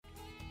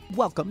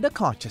Welcome to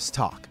Conscious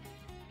Talk,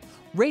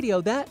 radio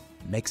that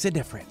makes a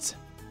difference.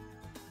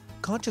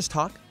 Conscious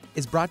Talk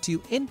is brought to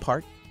you in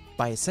part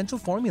by Essential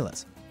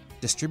Formulas,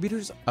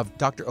 distributors of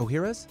Dr.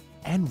 Ohhira's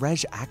and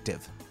Reg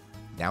Active,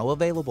 now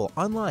available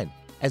online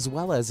as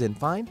well as in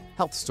fine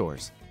health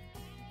stores.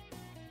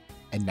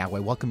 And now I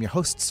welcome your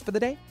hosts for the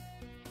day,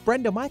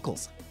 Brenda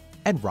Michaels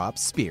and Rob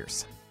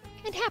Spears.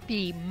 And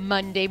happy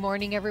Monday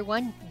morning,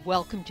 everyone.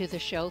 Welcome to the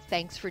show.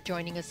 Thanks for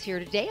joining us here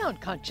today on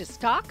Conscious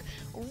Talk,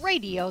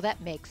 radio that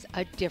makes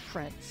a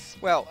difference.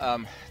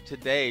 Well,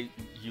 today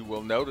you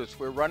will notice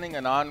we're running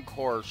an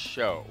encore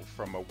show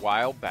from a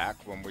while back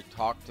when we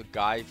talked to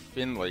Guy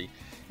Finley.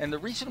 And the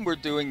reason we're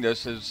doing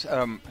this is,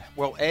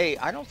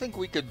 I don't think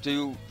we could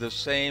do the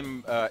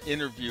same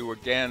interview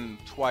again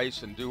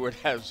twice and do it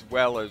as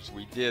well as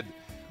we did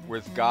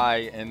with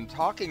Guy, and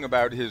talking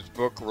about his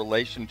book,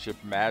 Relationship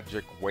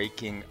Magic,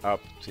 Waking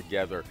Up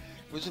Together.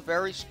 It was a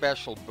very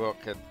special book.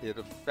 It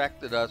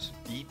affected us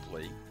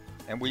deeply,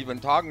 and we've been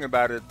talking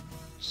about it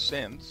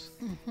since.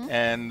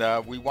 And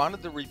we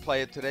wanted to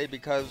replay it today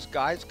because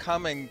Guy's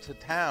coming to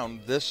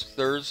town this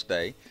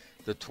Thursday,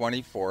 the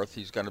 24th.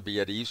 He's going to be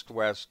at East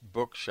West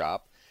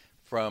Bookshop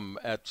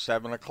at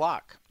 7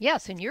 o'clock.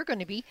 Yes, and you're going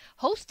to be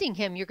hosting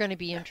him. You're going to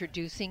be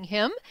introducing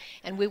him,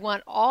 and we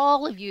want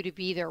all of you to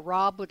be there.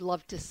 Rob would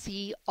love to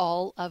see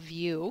all of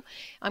you.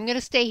 I'm going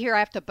to stay here. I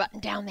have to button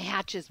down the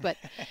hatches, but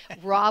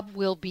Rob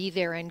will be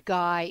there, and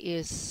Guy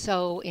is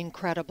so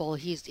incredible.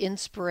 He's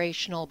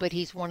inspirational, but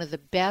he's one of the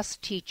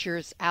best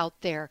teachers out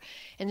there.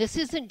 And this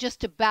isn't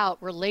just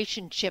about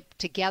relationship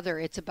together.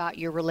 It's about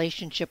your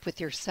relationship with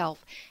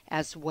yourself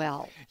as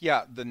well.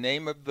 Yeah, the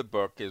name of the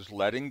book is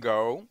Letting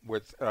Go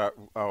with,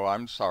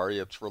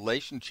 it's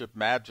Relationship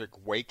Magic,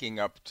 Waking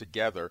Up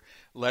Together.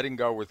 Letting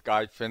Go with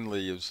Guy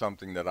Finley is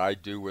something that I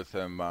do with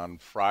him on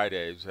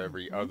Fridays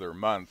every other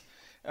month.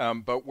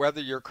 But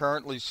whether you're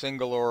currently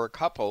single or a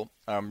couple,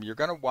 you're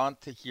going to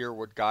want to hear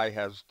what Guy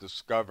has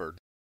discovered,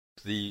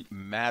 the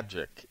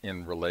magic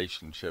in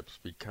relationships,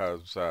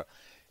 because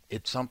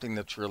it's something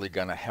that's really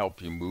going to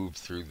help you move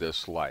through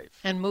this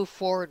life. And move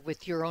forward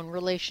with your own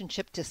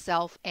relationship to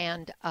self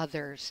and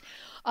others.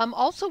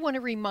 Also want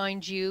to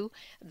remind you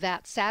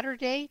that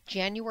Saturday,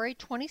 January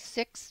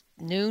 26th,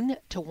 noon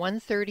to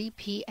 1:30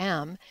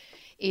 p.m.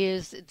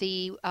 is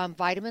the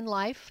Vitamin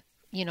Life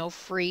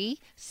free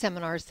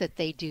seminars that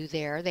they do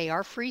there. They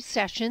are free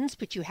sessions,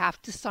 but you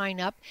have to sign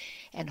up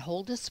and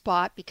hold a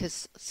spot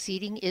because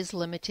seating is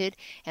limited,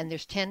 and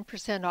there's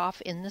 10%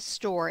 off in the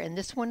store. And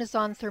this one is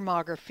on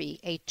thermography,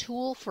 a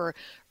tool for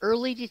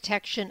early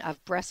detection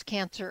of breast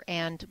cancer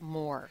and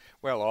more.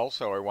 Well,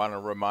 also, I want to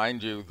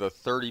remind you the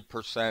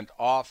 30%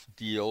 off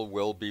deal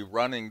will be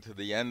running to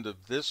the end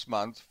of this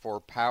month for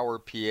Power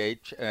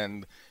pH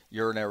and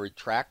urinary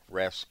tract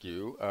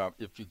rescue.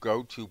 If you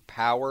go to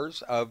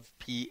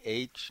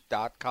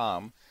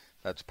powersofph.com,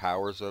 that's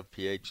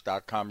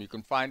powersofph.com, you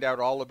can find out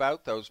all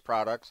about those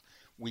products.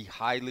 We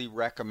highly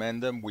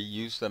recommend them. We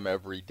use them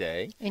every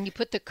day. And you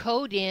put the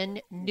code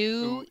in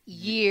New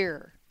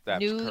Year.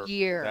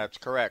 Year. That's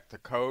correct. The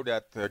code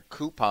at the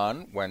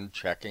coupon when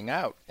checking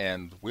out.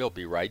 And we'll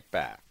be right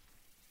back.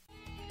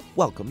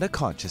 Welcome to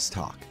Conscious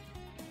Talk,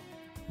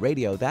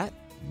 radio that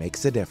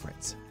makes a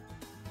difference.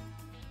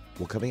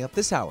 Well, coming up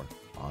this hour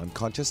on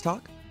Conscious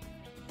Talk,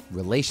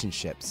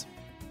 relationships.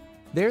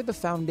 They're the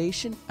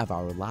foundation of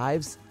our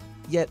lives,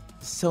 yet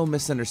so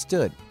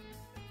misunderstood,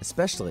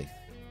 especially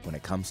when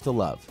it comes to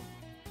love.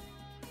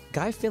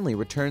 Guy Finley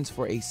returns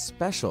for a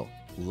special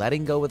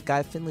Letting Go with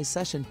Guy Finley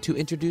session to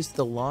introduce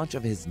the launch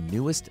of his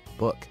newest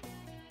book,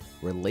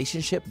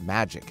 Relationship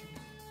Magic,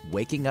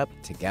 Waking Up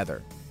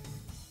Together.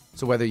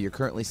 So whether you're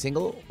currently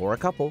single or a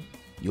couple,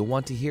 you'll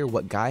want to hear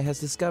what Guy has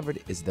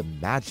discovered is the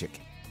magic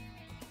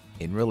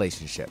in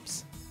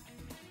relationships.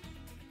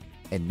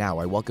 And now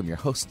I welcome your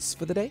hosts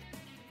for the day,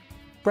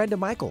 Brenda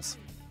Michaels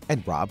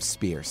and Rob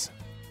Spears.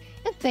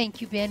 And thank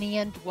you, Benny,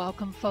 and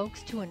welcome,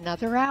 folks, to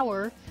another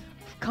hour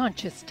of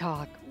Conscious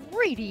Talk,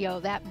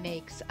 radio that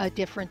makes a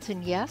difference.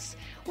 And yes,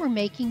 we're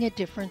making a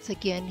difference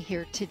again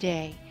here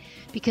today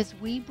because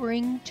we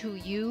bring to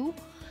you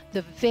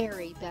the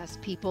very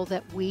best people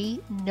that we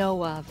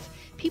know of,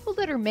 people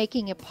that are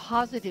making a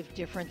positive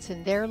difference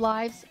in their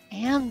lives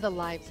and the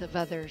lives of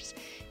others,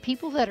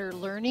 people that are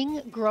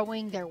learning,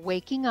 growing, they're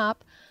waking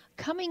up,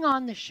 coming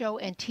on the show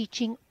and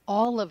teaching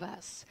all of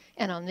us.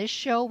 And on this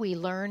show, we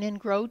learn and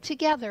grow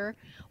together,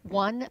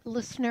 one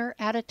listener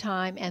at a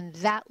time, and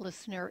that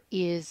listener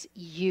is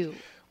you.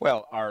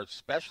 Well, our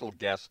special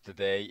guest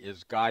today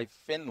is Guy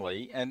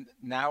Finley, and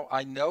now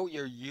I know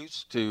you're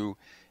used to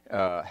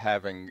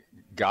having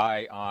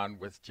Guy on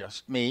with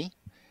just me,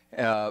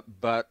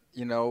 but,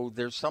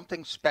 there's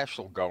something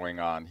special going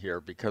on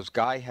here because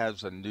Guy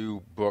has a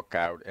new book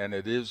out, and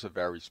it is a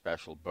very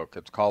special book.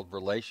 It's called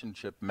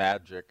Relationship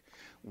Magic,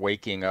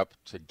 Waking Up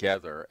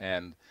Together,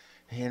 and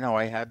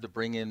I had to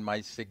bring in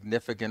my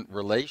significant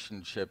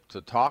relationship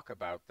to talk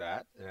about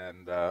that.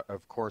 And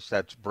of course,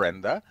 that's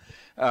Brenda.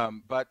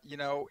 But,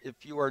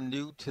 if you are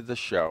new to the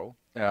show,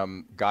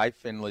 Guy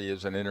Finley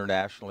is an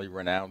internationally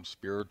renowned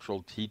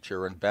spiritual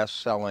teacher and best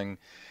selling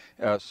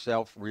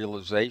self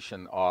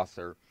realization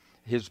author.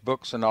 His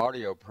books and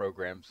audio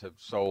programs have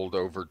sold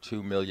over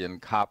 2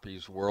 million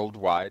copies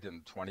worldwide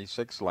in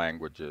 26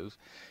 languages,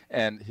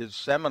 and his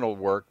seminal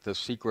work, The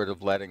Secret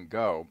of Letting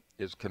Go,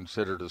 is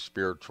considered a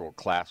spiritual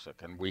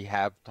classic, and we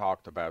have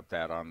talked about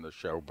that on the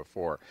show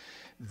before.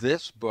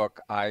 This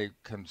book I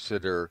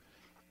consider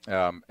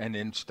an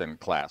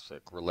instant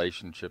classic,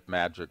 Relationship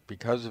Magic,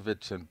 because of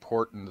its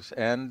importance,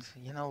 and,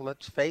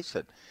 let's face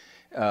it,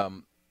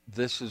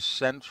 this is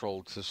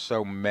central to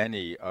so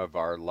many of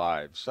our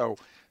lives. So,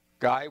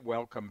 Guy,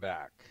 welcome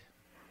back.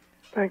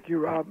 Thank you,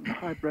 Rob.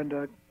 Hi,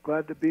 Brenda.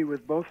 Glad to be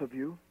with both of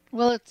you.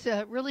 Well, it's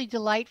really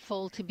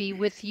delightful to be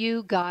with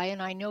you, Guy,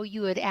 and I know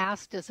you had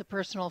asked as a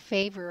personal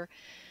favor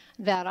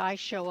that I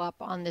show up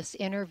on this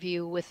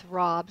interview with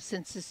Rob,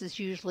 since this is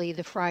usually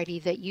the Friday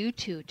that you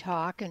two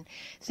talk, and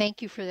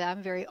thank you for that.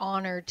 I'm very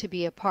honored to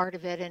be a part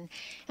of it, and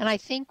I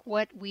think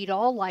what we'd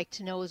all like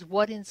to know is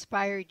what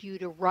inspired you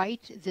to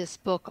write this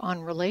book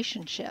on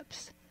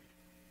relationships.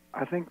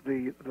 I think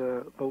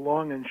the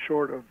long and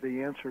short of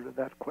the answer to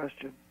that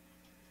question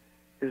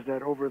is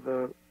that over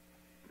the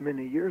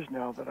many years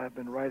now that I've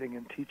been writing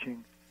and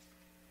teaching,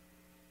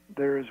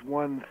 there is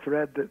one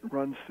thread that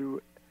runs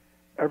through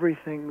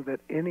everything that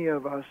any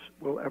of us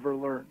will ever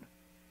learn.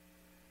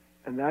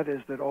 And that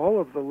is that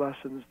all of the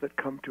lessons that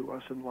come to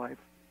us in life,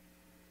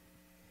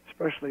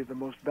 especially the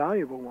most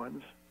valuable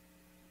ones,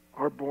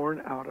 are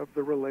born out of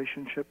the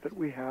relationship that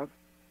we have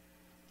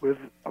with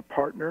a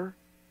partner,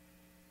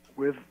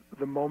 with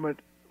the moment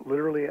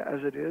literally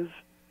as it is,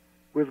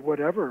 with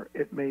whatever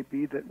it may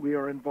be that we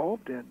are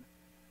involved in.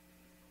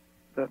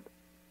 That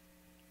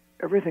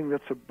everything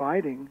that's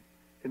abiding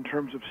in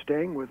terms of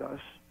staying with us,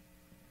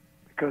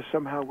 because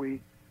somehow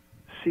we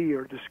see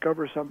or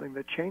discover something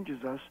that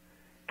changes us,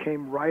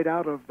 came right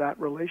out of that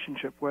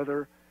relationship,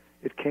 whether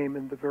it came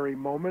in the very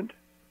moment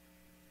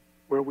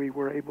where we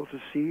were able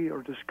to see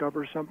or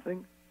discover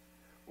something,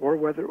 or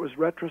whether it was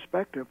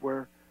retrospective,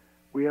 where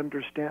we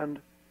understand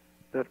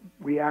that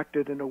we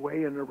acted in a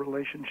way in a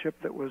relationship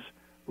that was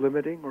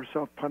limiting or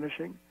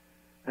self-punishing,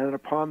 and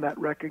upon that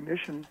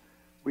recognition,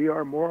 we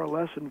are more or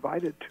less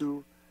invited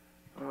to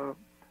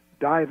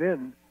dive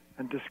in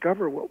and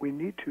discover what we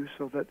need to,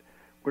 so that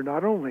we're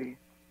not only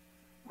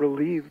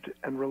relieved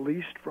and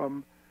released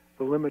from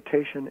the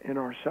limitation in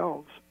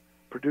ourselves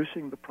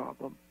producing the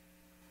problem,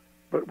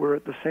 but we're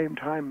at the same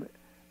time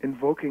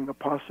invoking a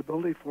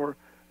possibility for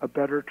a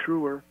better,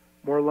 truer,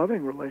 more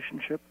loving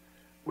relationship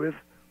with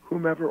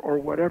whomever or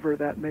whatever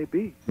that may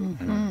be.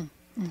 Mm-hmm.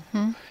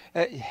 Mm-hmm.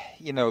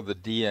 The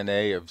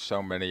DNA of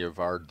so many of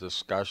our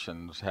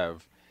discussions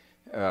have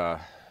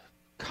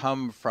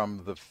come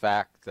from the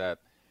fact that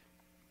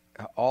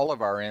all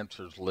of our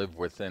answers live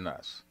within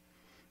us.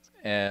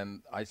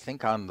 And I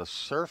think on the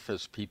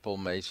surface, people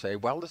may say,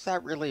 well, does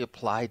that really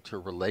apply to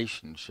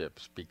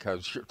relationships?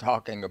 Because you're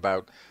talking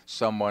about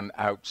someone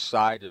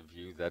outside of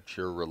you that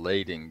you're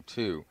relating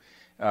to.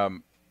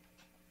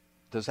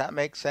 Does that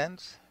make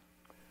sense?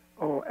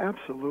 Oh,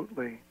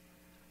 absolutely.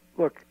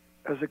 Look,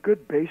 as a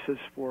good basis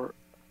for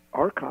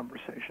our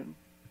conversation,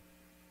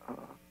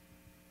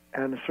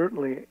 and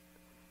certainly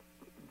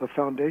the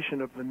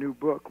foundation of the new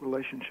book,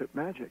 Relationship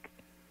Magic,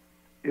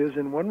 is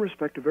in one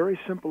respect a very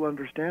simple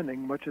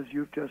understanding, much as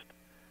you've just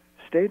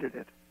stated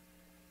it.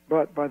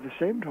 But by the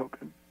same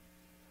token,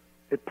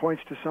 it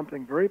points to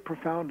something very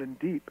profound and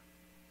deep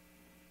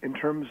in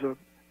terms of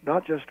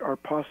not just our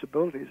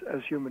possibilities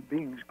as human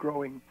beings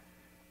growing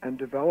and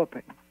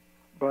developing,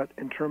 but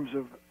in terms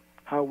of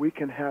how we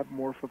can have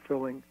more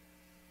fulfilling,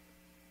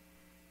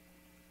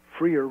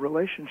 freer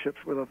relationships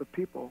with other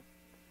people.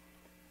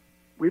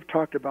 We've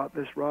talked about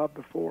this, Rob,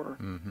 before.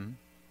 Mm-hmm.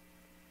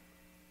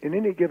 In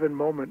any given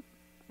moment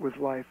with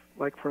life,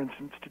 like for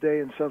instance today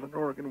in Southern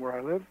Oregon where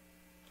I live,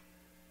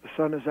 the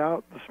sun is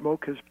out, the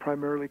smoke has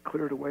primarily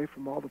cleared away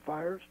from all the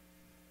fires,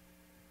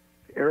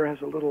 the air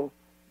has a little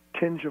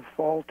tinge of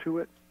fall to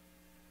it,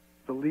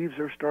 the leaves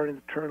are starting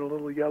to turn a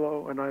little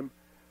yellow, and I'm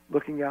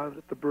looking out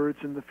at the birds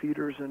in the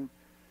feeders, and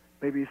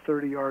maybe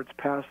 30 yards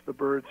past the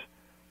birds,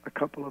 a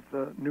couple of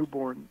the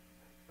newborn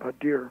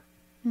deer.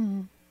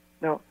 Mm-hmm.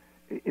 Now,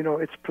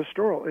 it's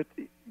pastoral.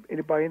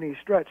 By any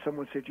stretch,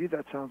 someone would say, gee,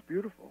 that sounds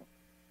beautiful.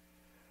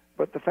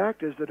 But the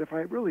fact is that if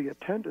I really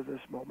attend to this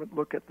moment,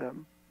 look at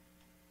them,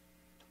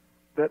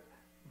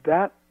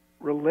 that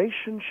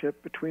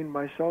relationship between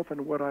myself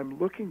and what I'm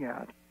looking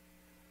at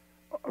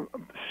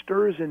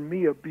stirs in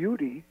me a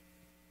beauty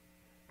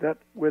that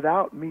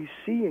without me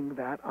seeing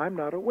that, I'm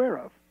not aware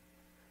of.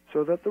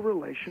 So that the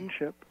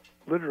relationship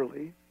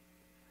literally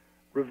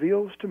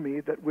reveals to me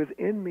that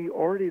within me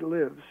already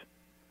lives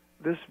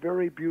this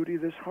very beauty,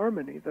 this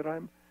harmony that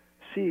I'm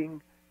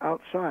seeing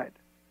outside.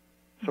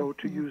 So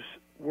to use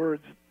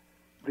words,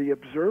 the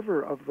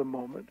observer of the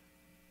moment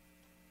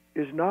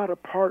is not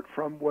apart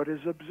from what is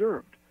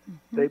observed.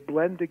 They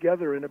blend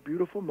together in a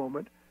beautiful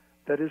moment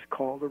that is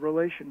called a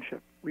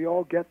relationship. We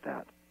all get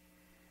that.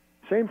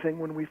 Same thing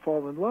when we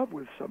fall in love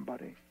with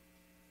somebody.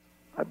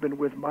 I've been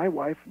with my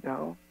wife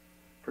now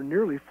for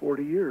nearly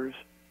 40 years.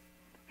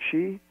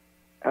 She,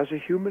 as a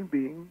human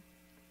being,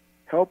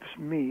 helps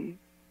me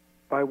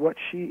by what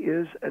she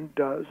is and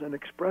does and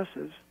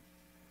expresses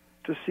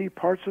to see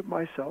parts of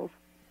myself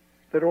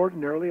that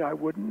ordinarily I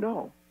wouldn't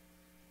know.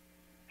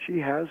 She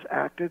has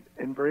acted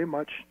in very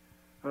much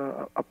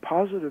a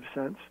positive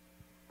sense,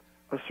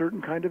 a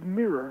certain kind of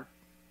mirror,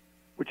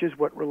 which is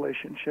what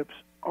relationships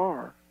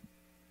are.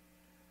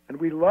 And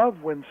we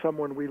love when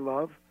someone we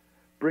love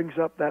brings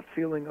up that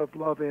feeling of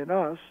love in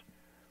us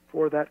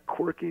for that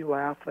quirky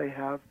laugh they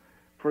have,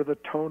 for the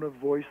tone of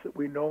voice that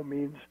we know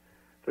means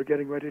they're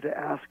getting ready to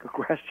ask a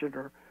question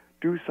or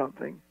do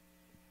something.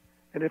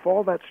 And if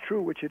all that's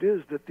true, which it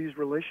is, that these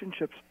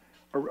relationships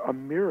are a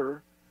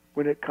mirror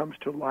when it comes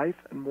to life,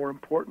 and more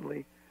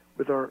importantly,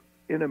 with our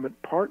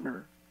intimate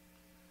partner,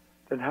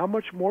 then how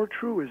much more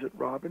true is it,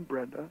 Rob and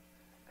Brenda,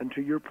 and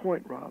to your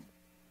point, Rob,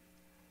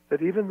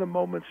 that even the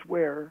moments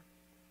where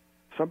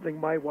something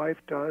my wife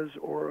does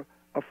or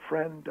a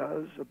friend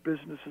does, a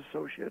business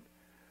associate,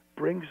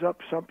 brings up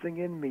something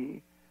in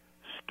me,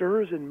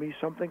 stirs in me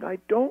something I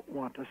don't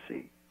want to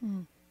see.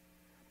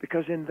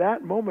 Because in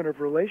that moment of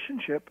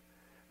relationship,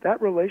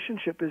 that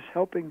relationship is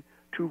helping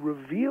to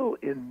reveal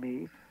in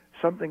me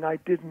something I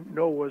didn't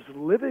know was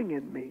living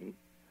in me,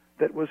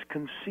 that was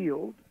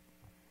concealed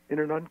in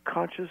an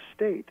unconscious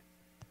state.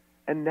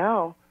 And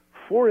now,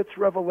 for its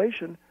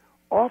revelation,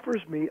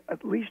 offers me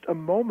at least a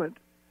moment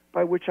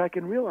by which I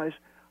can realize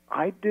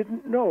I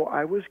didn't know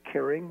I was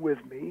carrying with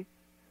me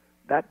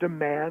that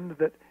demand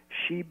that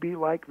she be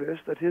like this,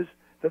 that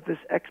this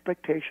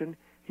expectation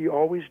he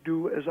always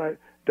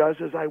does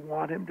as I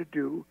want him to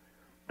do,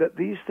 that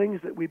these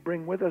things that we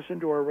bring with us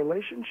into our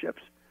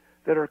relationships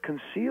that are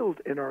concealed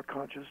in our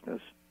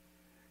consciousness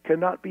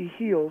cannot be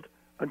healed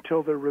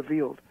until they're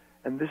revealed.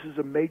 And this is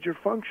a major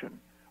function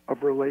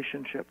of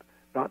relationship,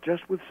 not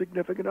just with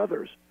significant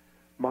others,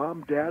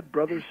 mom, dad,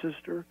 brother,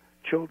 sister,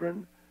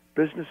 children,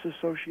 business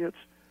associates,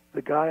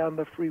 the guy on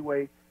the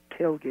freeway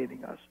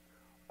tailgating us.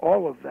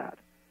 All of that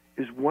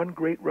is one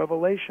great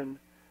revelation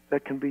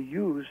that can be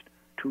used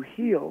to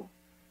heal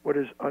what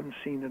is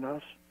unseen in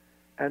us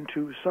and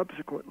to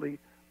subsequently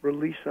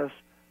release us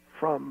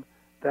from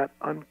that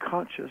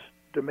unconscious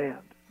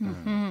demand.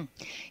 And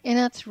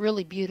that's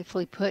really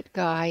beautifully put,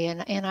 Guy.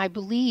 And I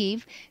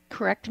believe,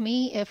 correct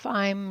me if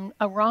I'm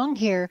wrong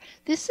here,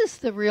 this is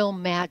the real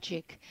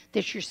magic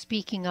that you're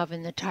speaking of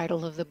in the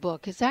title of the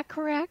book. Is that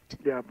correct?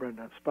 Yeah,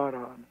 Brenda, spot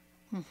on.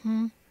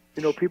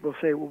 You know, people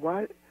say,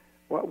 well,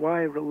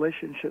 why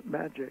relationship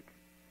magic?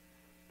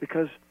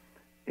 Because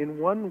in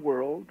one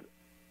world,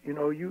 you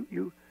know,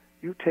 you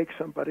take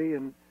somebody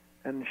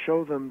and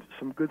show them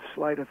some good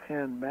sleight of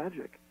hand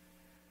magic,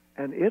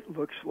 and it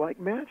looks like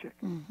magic.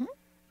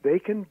 They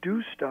can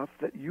do stuff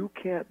that you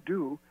can't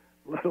do,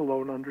 let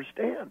alone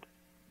understand.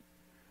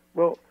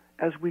 Well,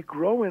 as we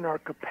grow in our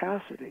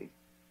capacity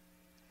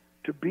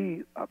to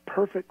be a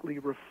perfectly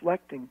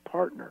reflecting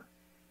partner,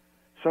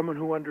 someone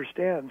who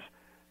understands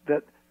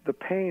that the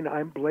pain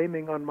I'm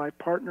blaming on my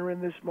partner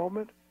in this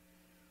moment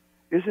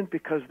isn't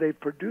because they've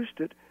produced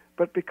it,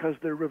 but because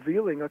they're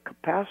revealing a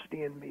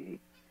capacity in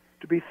me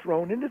to be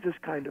thrown into this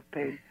kind of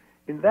pain.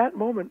 In that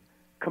moment,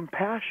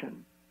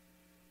 compassion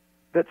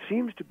that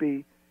seems to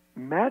be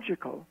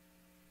magical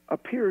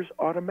appears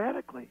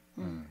automatically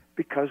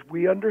because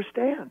we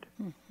understand.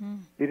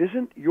 It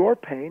isn't your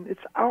pain,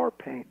 it's our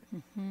pain.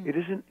 It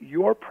isn't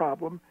your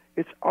problem,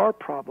 it's our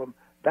problem.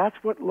 That's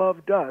what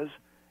love does,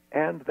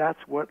 and that's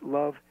what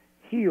love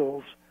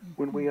heals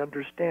when we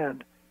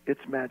understand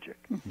its magic.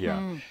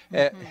 Yeah.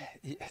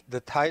 The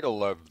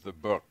title of the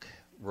book,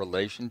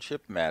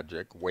 Relationship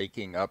Magic,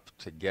 Waking Up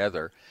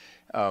Together,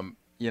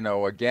 you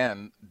know,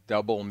 again,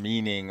 double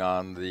meaning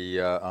on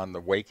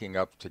the waking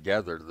up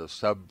together, the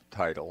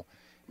subtitle,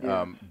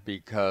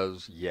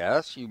 because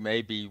yes, you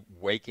may be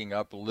waking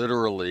up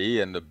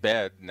literally in the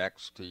bed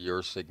next to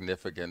your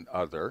significant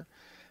other,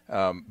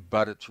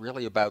 but it's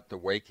really about the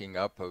waking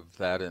up of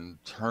that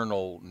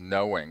internal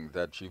knowing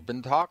that you've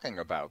been talking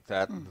about,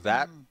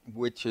 that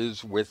which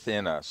is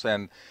within us.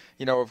 And,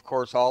 you know, of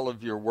course, all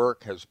of your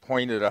work has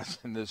pointed us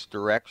in this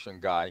direction,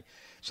 Guy.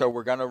 So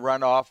we're going to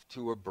run off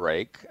to a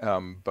break,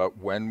 but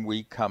when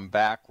we come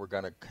back, we're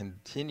going to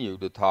continue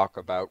to talk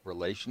about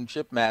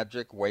relationship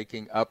magic,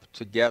 waking up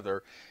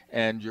together,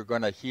 and you're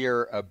going to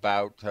hear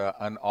about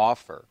an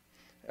offer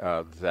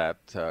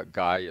that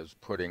Guy is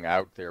putting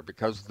out there,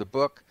 because the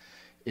book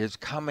is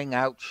coming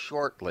out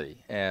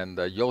shortly, and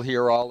you'll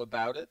hear all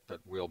about it,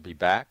 but we'll be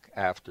back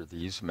after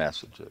these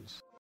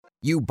messages.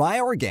 You buy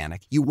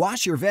organic, you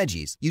wash your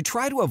veggies, you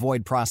try to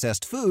avoid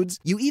processed foods,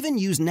 you even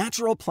use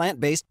natural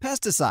plant-based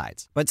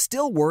pesticides, but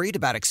still worried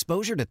about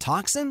exposure to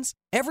toxins?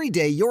 Every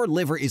day, your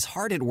liver is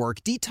hard at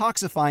work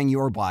detoxifying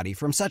your body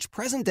from such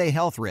present-day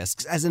health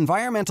risks as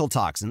environmental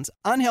toxins,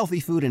 unhealthy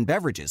food and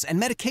beverages, and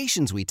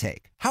medications we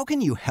take. How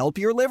can you help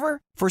your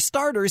liver? For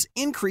starters,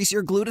 increase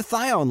your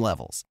glutathione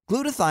levels.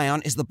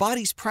 Glutathione is the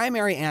body's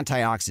primary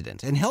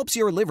antioxidant and helps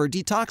your liver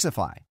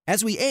detoxify.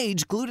 As we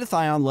age,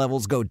 glutathione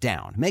levels go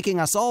down, making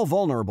us all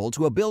vulnerable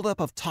to a buildup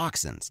of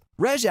toxins.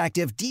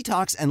 RegActive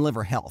Detox and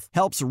Liver Health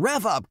helps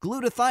rev up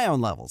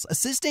glutathione levels,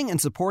 assisting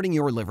and supporting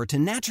your liver to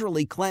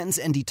naturally cleanse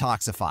and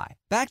detoxify.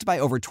 Backed by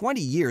over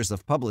 20 years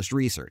of published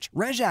research,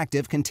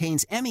 RegActive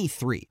contains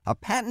ME3, a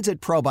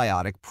patented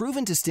probiotic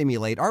proven to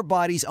stimulate our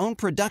body's own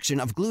production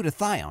of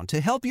glutathione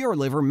to help your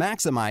liver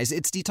maximize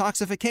its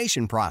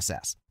detoxification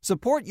process.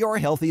 Support your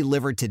healthy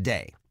liver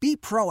today. Be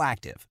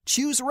proactive.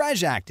 Choose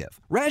RegActive.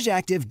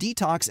 RegActive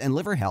Detox and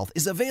Liver Health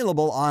is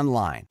available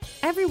online.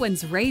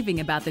 Everyone's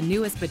raving about the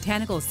newest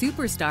botanical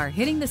superstar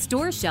hitting the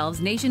store shelves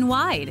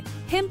nationwide.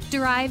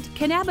 Hemp-derived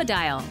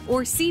cannabidiol,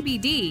 or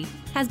CBD,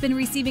 has been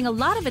receiving a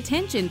lot of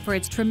attention for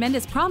its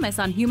tremendous promise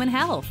on human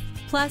health.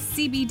 Plus,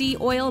 CBD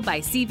Oil by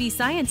CV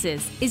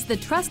Sciences is the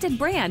trusted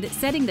brand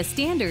setting the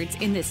standards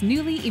in this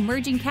newly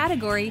emerging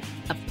category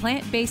of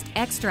plant-based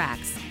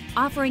extracts,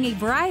 offering a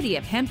variety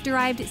of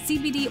hemp-derived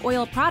CBD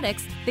oil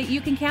products that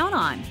you can count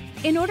on.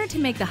 In order to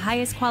make the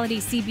highest quality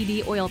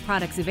CBD oil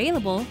products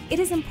available, it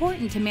is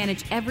important to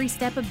manage every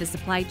step of the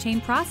supply chain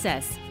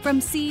process,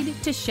 from seed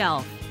to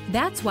shelf.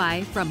 That's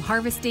why, from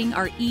harvesting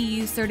our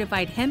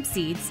EU-certified hemp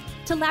seeds,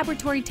 to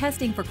laboratory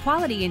testing for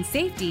quality and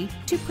safety,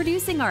 to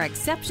producing our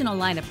exceptional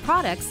line of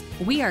products,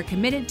 we are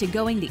committed to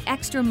going the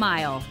extra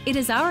mile. It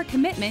is our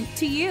commitment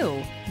to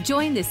you.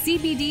 Join the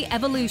CBD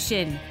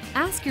evolution.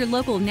 Ask your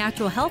local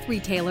natural health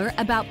retailer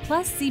about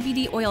Plus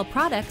CBD oil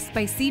products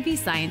by CV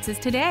Sciences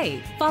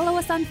today. Follow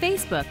us on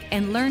Facebook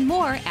and learn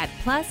more at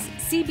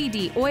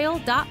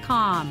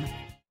pluscbdoil.com.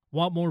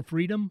 Want more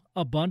freedom,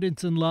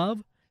 abundance, and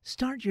love?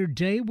 Start your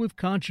day with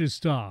Conscious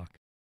Talk.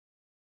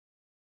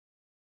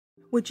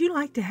 Would you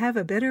like to have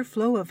a better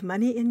flow of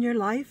money in your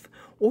life?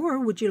 Or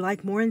would you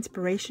like more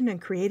inspiration and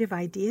creative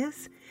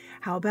ideas?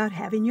 How about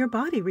having your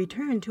body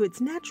return to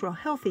its natural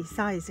healthy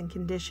size and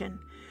condition?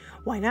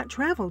 Why not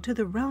travel to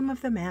the realm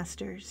of the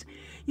masters?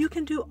 You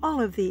can do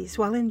all of these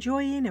while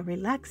enjoying a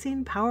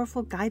relaxing,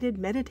 powerful, guided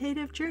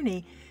meditative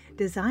journey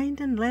designed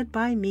and led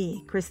by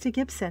me, Krista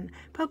Gibson,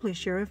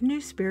 publisher of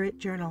New Spirit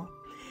Journal.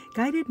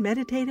 Guided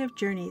meditative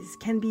journeys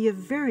can be a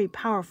very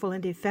powerful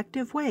and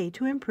effective way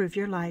to improve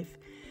your life.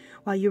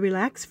 While you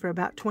relax for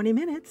about 20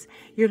 minutes,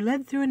 you're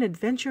led through an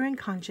adventure in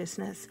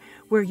consciousness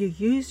where you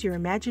use your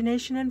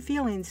imagination and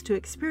feelings to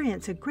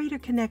experience a greater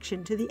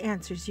connection to the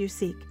answers you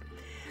seek.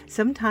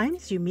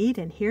 Sometimes you meet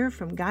and hear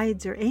from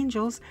guides or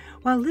angels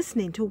while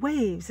listening to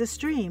waves, a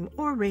stream,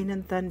 or rain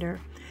and thunder.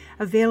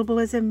 Available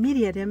as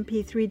immediate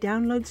MP3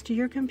 downloads to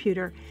your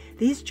computer,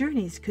 these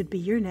journeys could be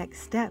your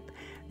next step.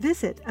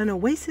 Visit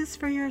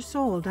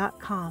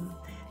anoasisforyoursoul.com.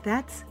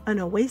 That's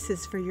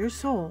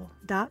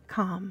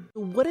anoasisforyoursoul.com.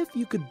 What if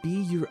you could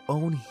be your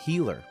own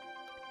healer?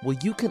 Well,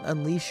 you can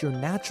unleash your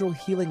natural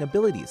healing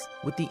abilities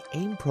with the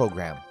AIM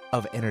program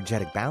of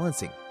energetic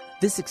balancing.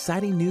 This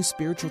exciting new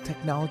spiritual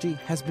technology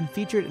has been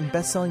featured in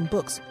best-selling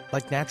books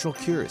like Natural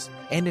Cures,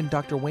 and in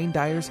Dr. Wayne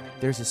Dyer's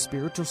There's a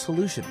Spiritual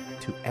Solution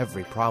to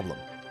Every Problem.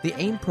 The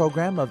AIM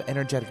program of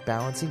energetic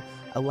balancing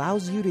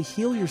allows you to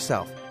heal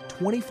yourself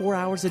 24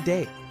 hours a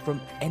day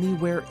from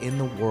anywhere in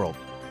the world.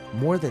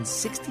 More than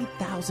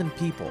 60,000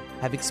 people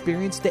have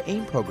experienced the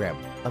AIM program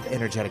of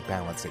energetic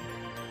balancing.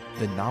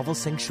 The novel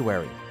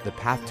Sanctuary, The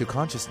Path to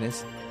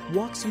Consciousness,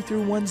 walks you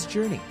through one's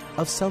journey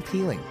of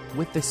self-healing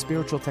with this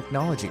spiritual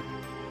technology.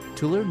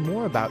 To learn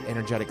more about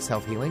energetic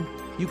self-healing,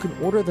 you can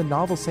order the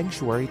novel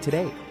Sanctuary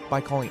today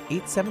by calling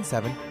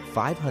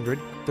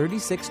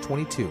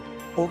 877-500-3622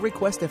 or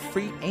request a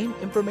free AIM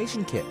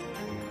information kit.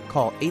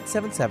 Call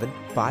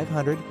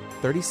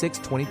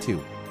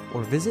 877-500-3622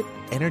 or visit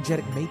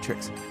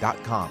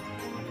energeticmatrix.com.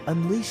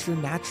 Unleash your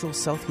natural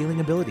self-healing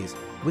abilities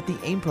with the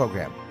AIM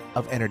program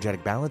of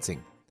energetic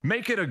balancing.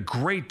 Make it a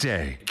great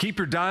day. Keep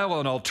your dial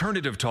on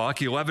Alternative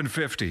Talk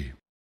 1150.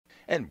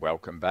 And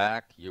welcome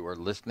back. You are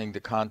listening to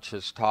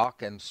Conscious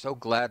Talk, and so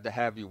glad to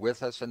have you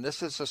with us. And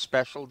this is a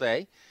special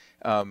day.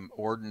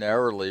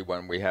 Ordinarily,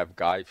 when we have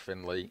Guy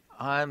Finley,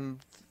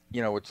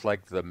 it's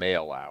like the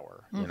male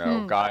hour.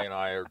 Guy and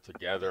I are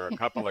together, a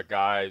couple of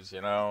guys,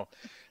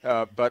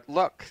 But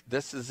look,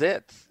 this is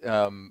it.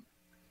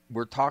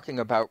 We're talking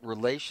about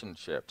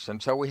relationships.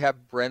 And so we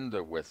have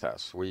Brenda with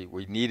us.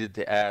 We needed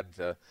to add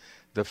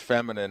the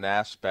feminine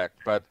aspect.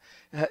 But,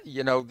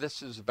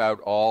 this is about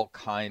all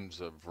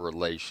kinds of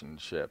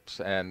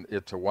relationships. And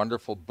it's a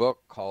wonderful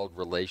book called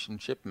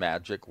Relationship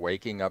Magic,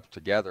 Waking Up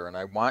Together. And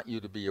I want you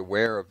to be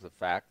aware of the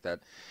fact that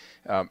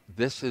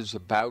this is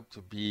about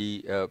to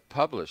be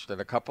published.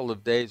 In a couple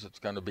of days, it's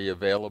going to be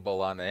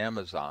available on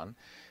Amazon.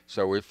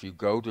 So if you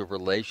go to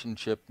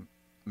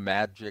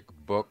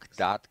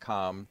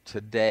relationshipmagicbook.com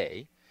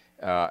today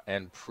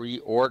and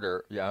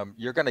pre-order,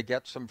 you're going to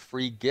get some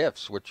free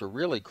gifts, which are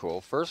really cool.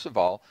 First of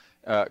all,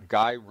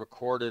 Guy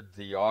recorded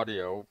the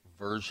audio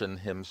version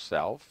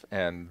himself,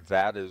 and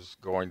that is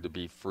going to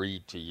be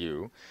free to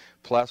you,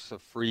 plus a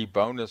free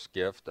bonus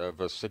gift of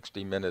a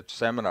 60-minute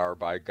seminar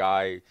by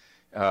Guy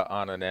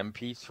on an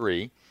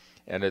MP3,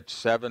 and it's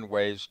 7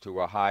 ways to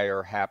a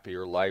higher,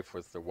 happier life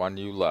with the one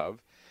you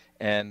love.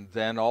 And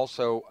then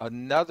also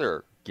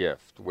another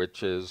gift,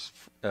 which is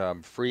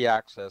free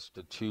access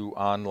to 2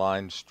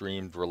 online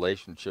streamed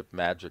Relationship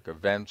Magic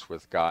events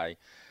with Guy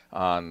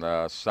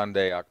on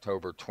Sunday,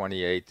 October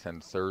 28th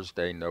and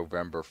Thursday,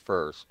 November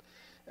 1st.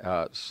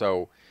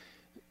 So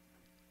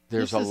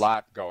there's a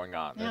lot going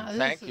on. Yeah, and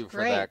thank you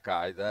for that,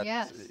 Guy. That's,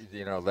 yes.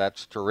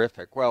 That's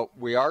terrific. Well,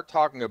 we are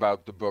talking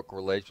about the book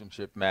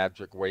Relationship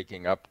Magic,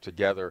 Waking Up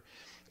Together.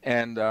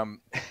 And,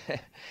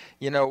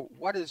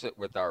 what is it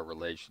with our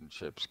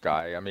relationships,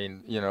 Guy? I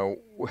mean,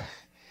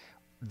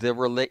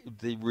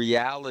 the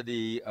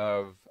reality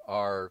of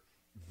our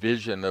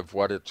vision of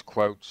what it's,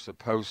 quote,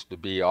 supposed to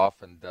be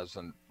often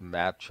doesn't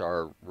match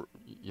our,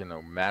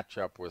 match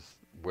up with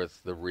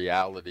the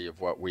reality of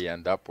what we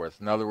end up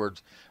with. In other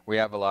words, we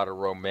have a lot of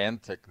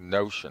romantic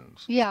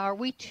notions. Yeah, are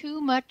we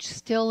too much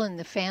still in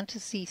the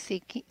fantasy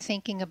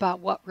thinking about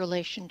what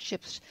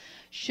relationships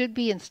should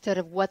be instead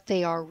of what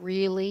they are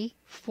really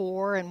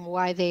for and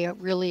why they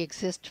really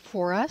exist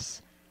for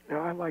us? Yeah,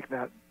 I like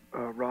that,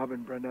 Rob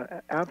and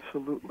Brenda.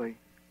 Absolutely.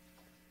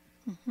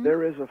 Mm-hmm.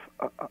 There is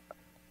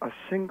a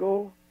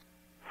single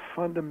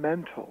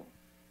fundamental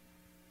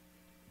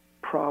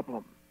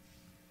problem,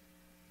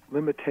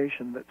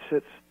 limitation that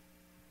sits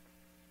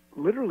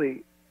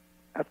literally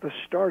at the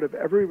start of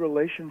every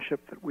relationship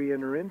that we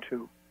enter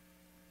into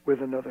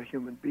with another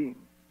human being,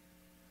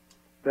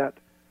 that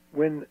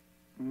when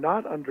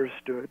not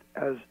understood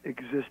as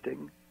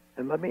existing,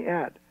 and let me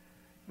add,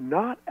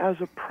 not as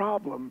a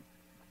problem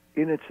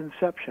in its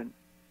inception,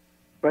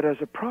 but as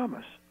a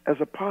promise,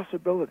 as a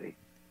possibility,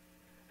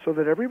 so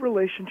that every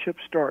relationship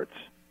starts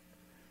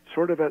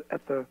sort of at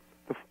a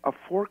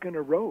fork in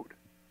a road.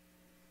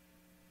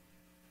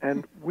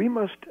 And we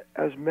must,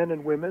 as men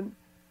and women,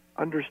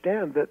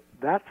 understand that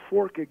that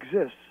fork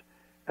exists,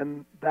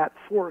 and that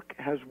fork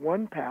has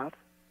one path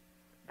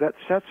that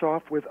sets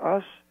off with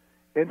us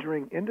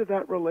entering into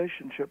that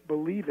relationship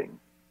believing,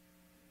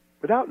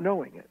 without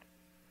knowing it,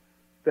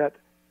 that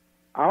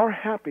our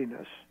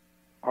happiness,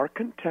 our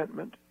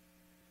contentment,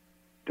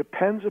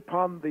 depends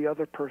upon the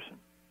other person.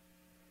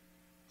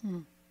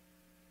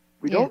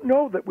 We don't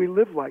know that we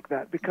live like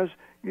that, because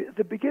at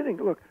the beginning,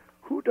 look,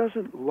 who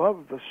doesn't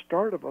love the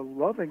start of a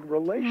loving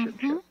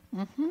relationship?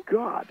 Mm-hmm.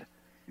 God,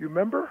 you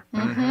remember?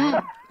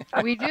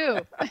 Mm-hmm. We do.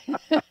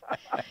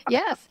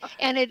 Yes,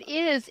 and it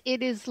is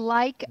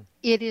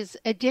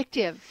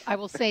addictive. I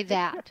will say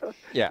that.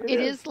 Yeah,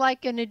 it is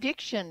like an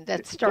addiction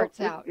that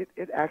starts out.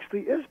 It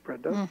actually is,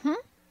 Brenda.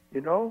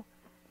 Mm-hmm.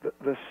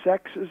 The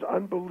sex is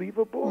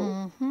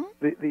unbelievable. Mm-hmm.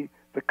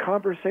 The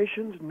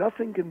conversations,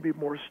 nothing can be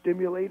more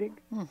stimulating.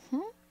 Mm-hmm.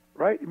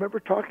 Right? You remember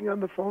talking on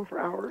the phone for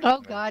hours?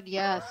 Oh, God,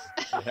 yes.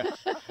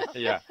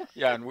 Yeah,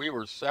 and we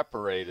were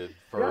separated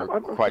for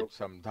quite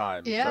some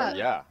time. Yeah. So,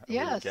 yeah,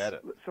 yes. We get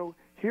it. So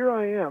here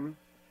I am,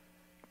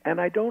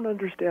 and I don't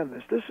understand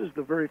this. This is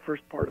the very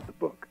first part of the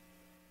book.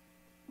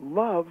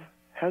 Love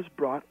has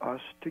brought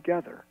us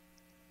together.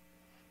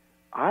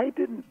 I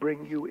didn't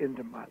bring you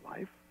into my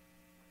life.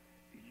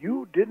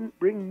 You didn't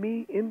bring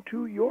me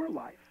into your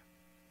life.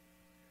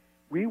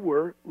 We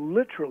were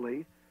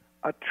literally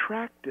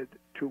attracted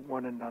to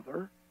one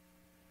another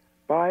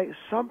by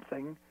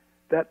something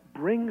that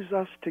brings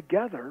us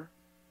together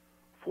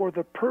for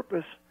the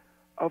purpose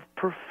of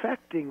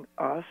perfecting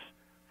us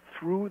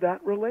through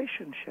that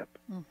relationship.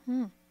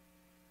 Mm-hmm.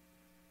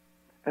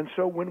 And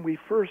so when we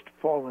first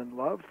fall in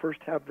love,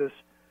 first have this,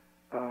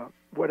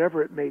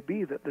 whatever it may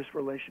be that this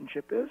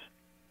relationship is,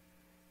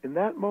 in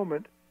that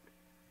moment,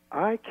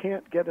 I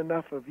can't get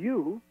enough of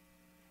you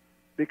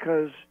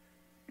because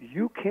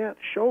you can't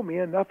show me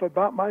enough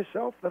about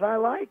myself that I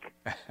like.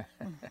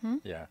 Mm-hmm.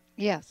 Yeah.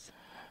 Yes.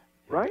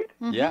 Right?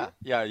 Mm-hmm.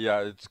 Yeah.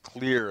 It's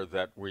clear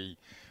that we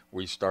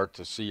start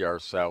to see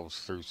ourselves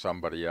through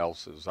somebody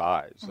else's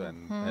eyes,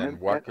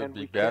 and what could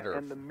be better?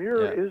 And the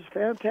mirror is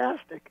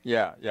fantastic.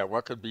 Yeah.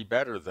 What could be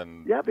better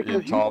than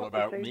because it's you all want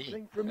about the same me?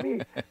 thing from me.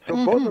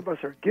 So both of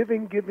us are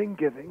giving.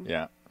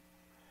 Yeah.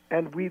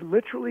 And we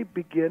literally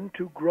begin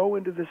to grow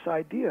into this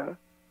idea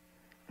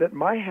that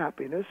my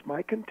happiness,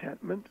 my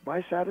contentment,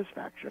 my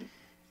satisfaction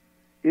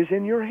is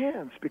in your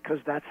hands, because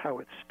that's how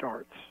it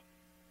starts.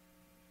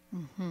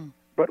 Mm-hmm.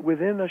 But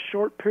within a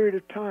short period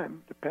of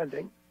time,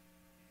 depending,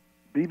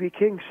 B.B.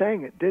 King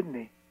sang it, didn't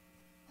he?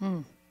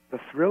 Mm. The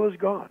thrill is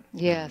gone.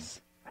 Yes.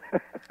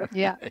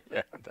 Yeah.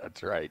 Yeah,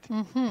 that's right.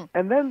 Mm-hmm.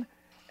 And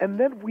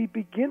then we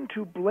begin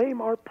to blame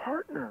our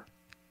partner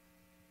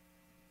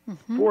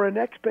for an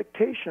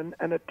expectation,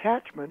 an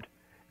attachment,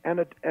 and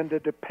a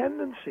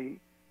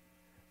dependency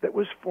that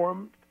was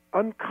formed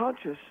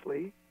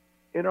unconsciously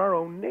in our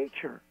own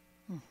nature.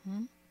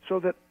 Mm-hmm. So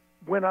that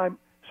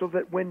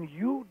when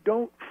you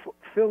don't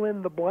fill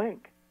in the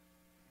blank,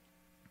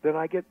 then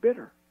I get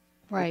bitter.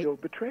 Right. I feel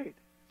betrayed.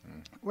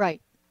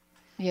 Right.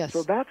 Yes.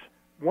 So that's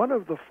one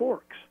of the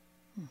forks.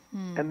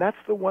 And that's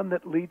the one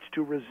that leads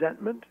to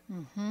resentment,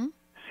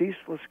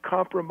 ceaseless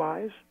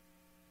compromise,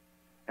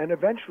 and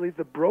eventually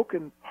the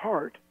broken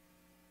heart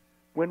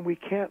when we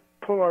can't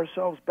pull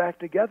ourselves back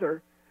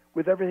together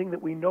with everything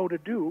that we know to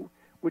do,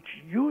 which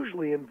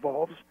usually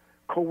involves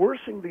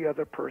coercing the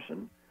other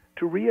person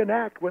to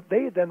reenact what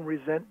they then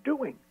resent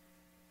doing.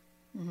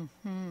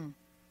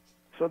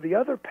 So the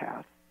other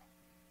path,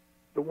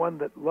 the one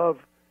that love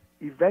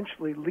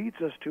eventually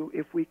leads us to,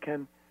 if we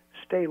can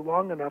stay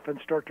long enough and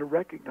start to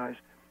recognize,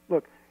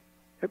 look,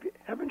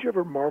 haven't you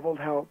ever marveled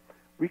how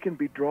we can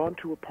be drawn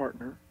to a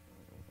partner,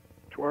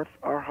 to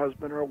our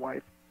husband or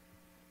wife,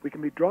 we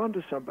can be drawn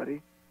to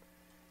somebody,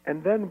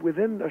 and then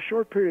within a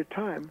short period of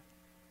time,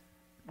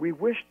 we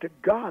wish to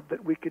God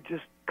that we could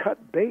just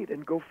cut bait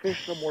and go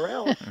fish somewhere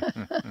else.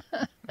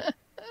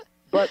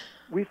 But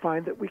we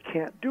find that we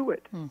can't do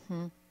it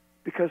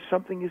because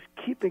something is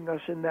keeping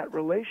us in that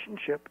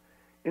relationship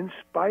in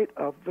spite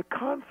of the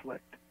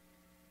conflict.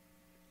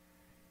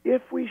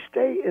 If we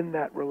stay in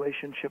that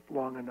relationship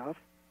long enough,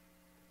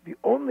 the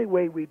only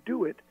way we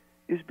do it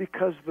is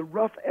because the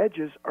rough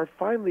edges are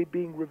finally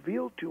being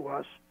revealed to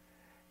us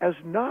as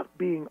not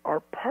being our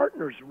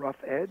partner's rough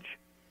edge,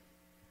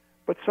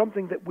 but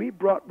something that we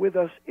brought with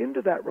us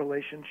into that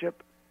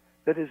relationship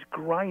that is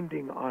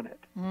grinding on it.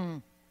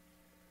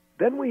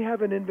 Then we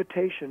have an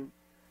invitation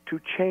to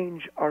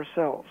change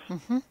ourselves,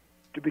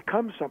 to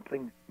become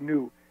something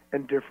new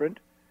and different,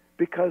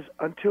 because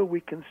until we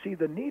can see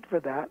the need for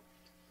that,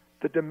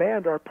 the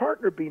demand our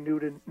partner be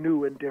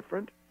new and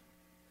different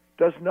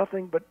does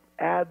nothing but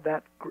add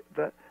that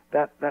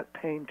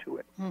pain to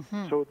it.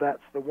 So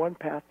that's the one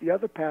path. The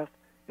other path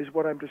is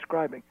what I'm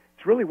describing.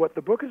 It's really what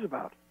the book is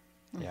about.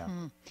 Yeah.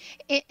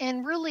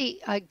 And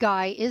really,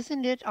 Guy,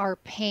 isn't it our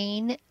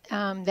pain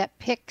that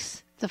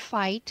picks the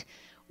fight?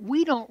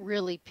 We don't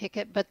really pick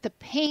it, but the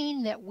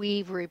pain that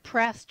we've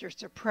repressed or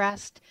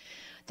suppressed,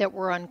 that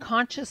we're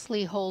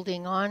unconsciously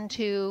holding on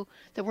to,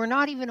 that we're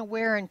not even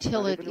aware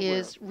until it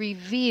is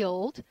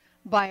revealed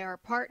by our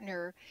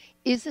partner,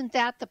 isn't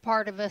that the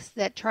part of us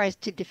that tries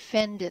to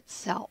defend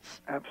itself?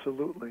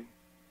 Absolutely.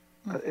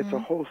 It's a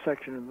whole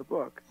section in the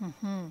book.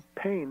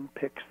 Pain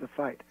picks the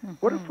fight.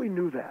 What if we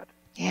knew that?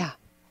 Yeah.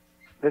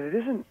 That it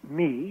isn't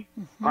me,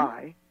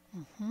 I.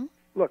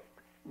 Look,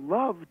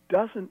 love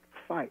doesn't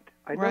fight.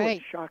 I know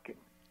it's shocking.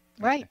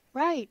 Right.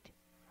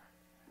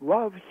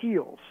 Love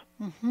heals.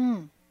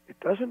 It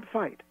doesn't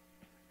fight.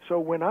 So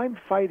when I'm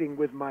fighting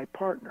with my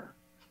partner,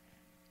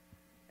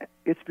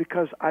 it's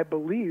because I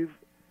believe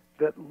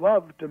that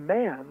love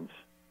demands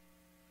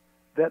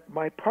that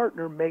my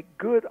partner make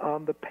good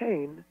on the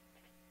pain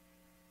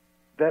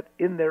that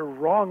in their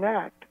wrong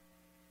act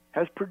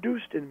has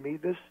produced in me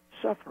this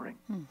suffering.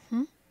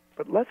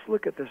 But let's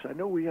look at this. I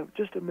know we have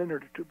just a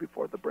minute or two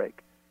before the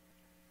break.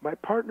 My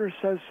partner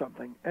says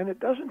something, and it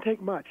doesn't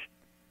take much,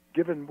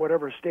 given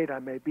whatever state I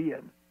may be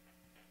in,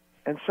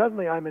 and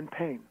suddenly I'm in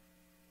pain.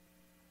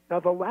 Now,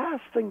 the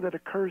last thing that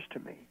occurs to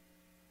me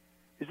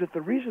is that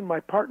the reason my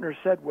partner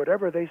said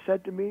whatever they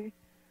said to me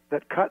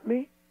that cut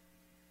me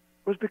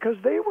was because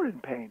they were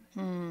in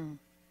pain.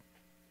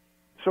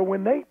 So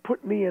when they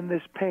put me in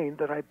this pain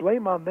that I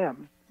blame on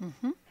them,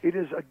 it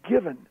is a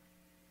given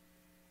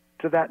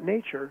to that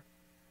nature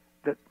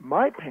that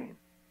my pain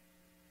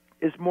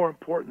is more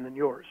important than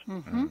yours.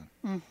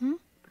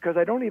 Because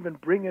I don't even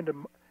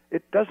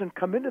it doesn't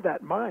come into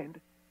that mind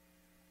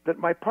that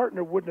my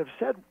partner wouldn't have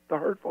said the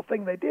hurtful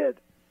thing they did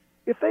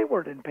if they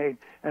weren't in pain.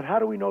 And how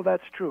do we know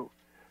that's true?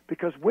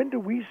 Because when do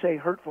we say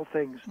hurtful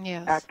things,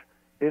 act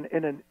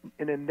in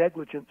a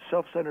negligent,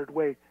 self-centered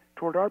way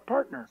toward our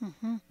partner?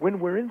 When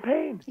we're in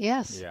pain.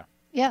 Yes.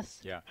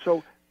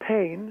 So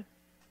pain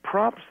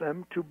prompts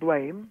them to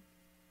blame.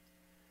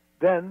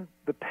 Then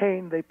the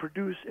pain they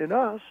produce in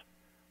us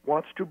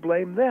wants to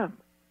blame them.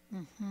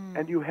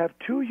 And you have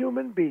two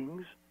human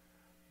beings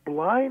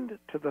blind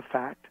to the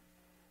fact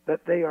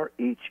that they are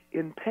each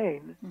in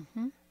pain,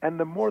 and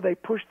the more they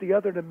push the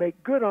other to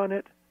make good on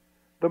it,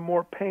 the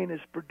more pain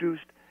is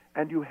produced,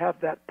 and you have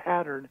that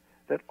pattern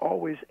that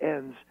always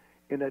ends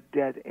in a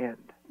dead end.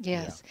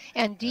 Yes,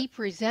 and deep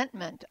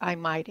resentment, I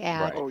might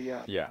add. Right. Oh,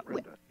 yeah.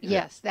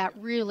 Yes, that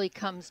really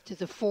comes to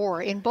the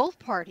fore in both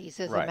parties,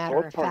 as a matter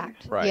of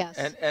fact. Right. Yes.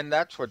 And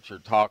that's what you're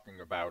talking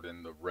about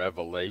in the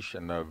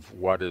revelation of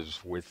what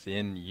is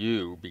within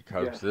you,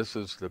 because this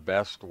is the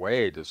best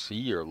way to see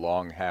your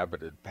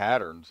long-habited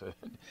patterns.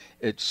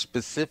 It's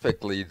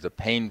specifically the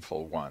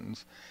painful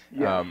ones,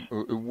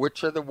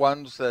 which are the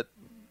ones that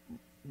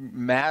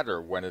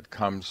matter when it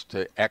comes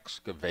to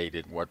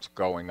excavating what's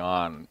going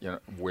on,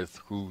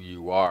 with who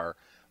you are,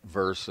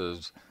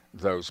 versus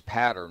those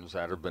patterns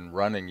that have been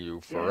running you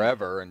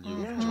forever, and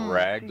you've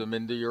dragged them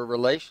into your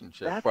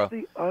relationship. That's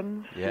the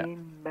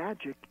unseen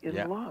magic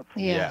in love.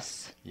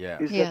 Yes.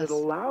 Is that it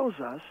allows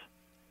us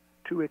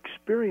to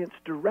experience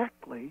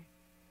directly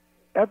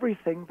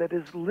everything that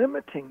is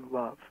limiting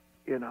love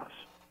in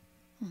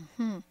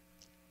us.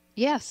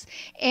 Yes,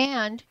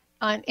 and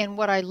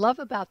what I love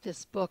about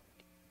this book,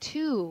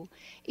 too,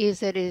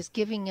 is that it is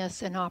giving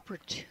us an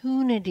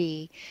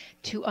opportunity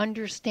to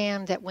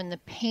understand that when the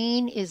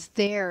pain is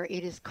there,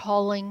 it is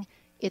calling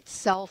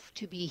itself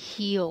to be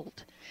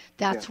healed.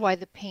 That's why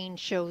the pain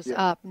shows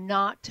up,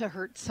 not to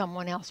hurt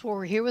someone else. Well,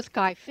 we're here with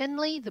Guy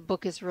Finley. The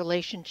book is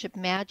Relationship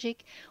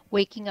Magic,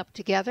 Waking Up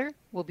Together.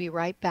 We'll be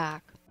right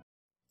back.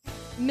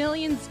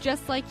 Millions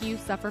just like you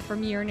suffer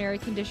from urinary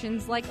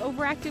conditions like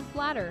overactive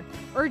bladder,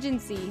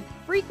 urgency,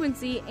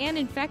 frequency, and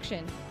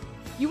infection.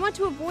 You want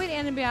to avoid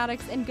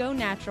antibiotics and go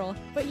natural,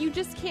 but you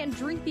just can't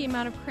drink the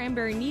amount of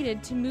cranberry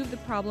needed to move the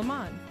problem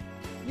on.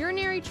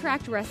 Urinary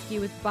Tract Rescue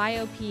with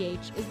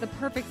BioPH is the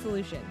perfect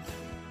solution.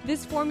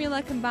 This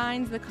formula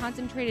combines the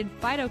concentrated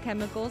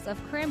phytochemicals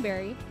of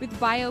cranberry with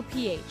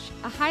BioPH,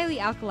 a highly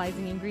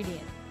alkalizing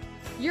ingredient.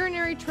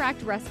 Urinary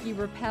Tract Rescue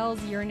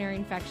repels urinary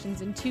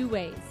infections in 2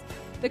 ways.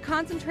 The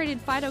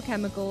concentrated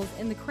phytochemicals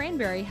in the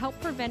cranberry help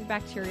prevent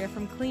bacteria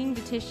from clinging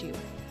to tissue,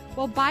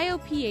 while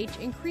BioPH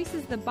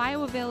increases the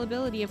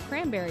bioavailability of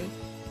cranberry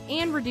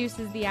and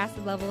reduces the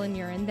acid level in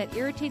urine that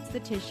irritates the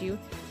tissue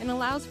and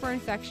allows for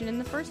infection in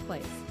the first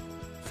place.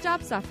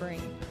 Stop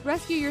suffering.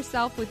 Rescue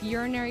yourself with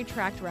Urinary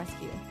Tract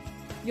Rescue.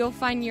 You'll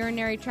find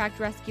Urinary Tract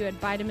Rescue at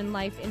Vitamin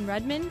Life in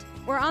Redmond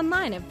or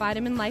online at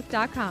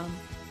vitaminlife.com.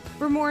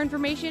 For more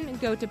information,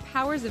 go to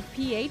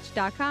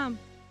powersofph.com.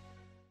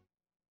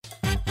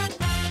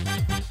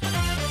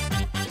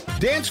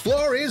 Dance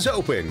floor is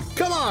open.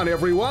 Come on,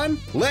 everyone.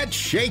 Let's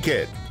shake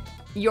it.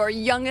 You're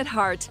young at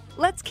heart.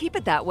 Let's keep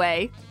it that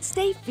way.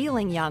 Stay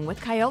feeling young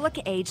with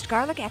Kyolic Aged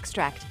Garlic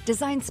Extract,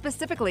 designed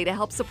specifically to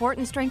help support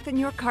and strengthen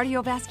your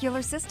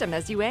cardiovascular system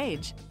as you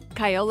age.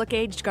 Kyolic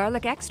Aged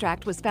Garlic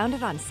Extract was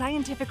founded on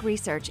scientific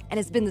research and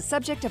has been the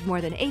subject of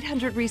more than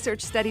 800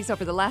 research studies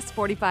over the last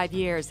 45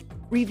 years,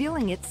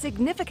 revealing its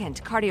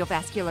significant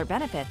cardiovascular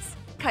benefits.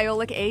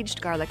 Kyolic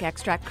Aged Garlic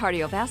Extract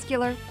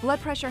cardiovascular,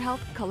 blood pressure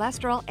health,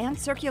 cholesterol, and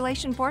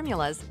circulation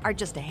formulas are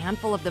just a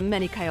handful of the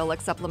many Kyolic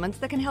supplements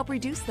that can help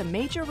reduce the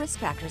major risk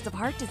factors of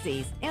heart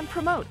disease and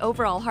promote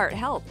overall heart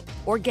health.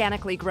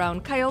 Organically grown,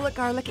 Kyolic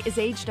garlic is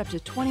aged up to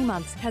 20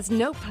 months, has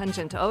no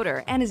pungent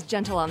odor, and is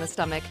gentle on the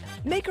stomach.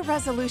 Make a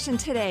resolution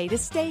today to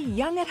stay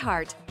young at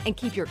heart and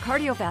keep your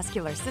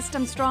cardiovascular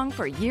system strong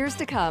for years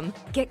to come.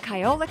 Get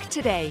Kyolic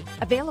today.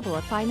 Available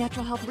at fine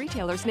natural health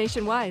retailers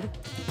nationwide.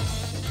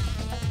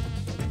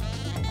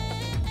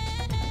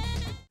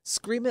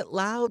 Scream it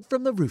loud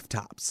from the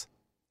rooftops.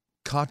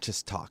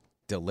 Conscious Talk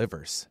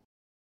delivers.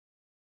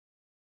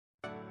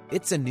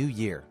 It's a new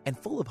year and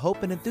full of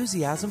hope and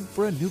enthusiasm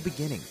for a new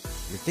beginning.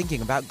 You're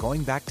thinking about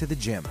going back to the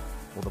gym.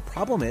 Well, the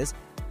problem is,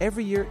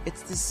 every year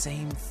it's the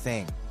same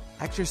thing.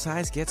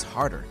 Exercise gets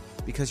harder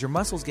because your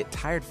muscles get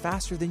tired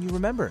faster than you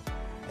remember.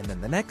 And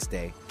then the next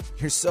day,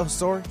 you're so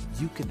sore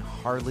you can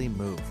hardly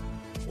move.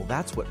 Well,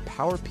 that's what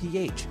Power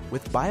pH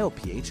with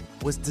BioPH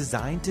was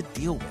designed to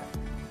deal with.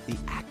 The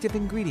active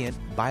ingredient,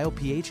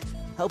 BioPH,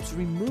 helps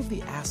remove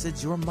the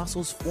acids your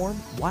muscles form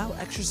while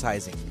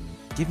exercising,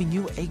 giving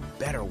you a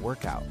better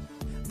workout.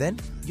 Then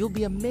you'll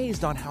be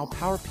amazed on how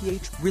Power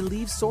pH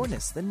relieves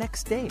soreness the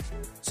next day,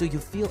 so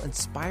you'll feel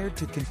inspired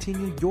to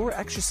continue your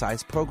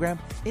exercise program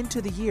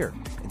into the year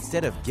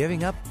instead of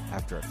giving up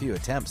after a few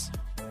attempts.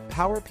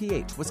 Power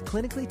pH was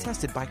clinically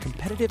tested by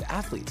competitive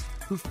athletes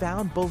who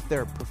found both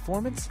their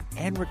performance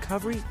and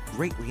recovery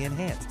greatly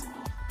enhanced.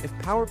 If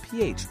Power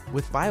pH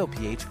with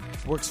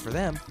BioPH works for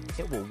them,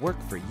 it will work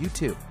for you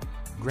too.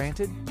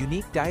 Granted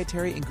unique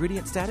dietary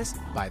ingredient status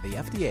by the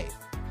FDA.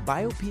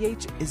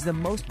 BioPH is the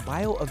most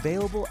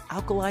bioavailable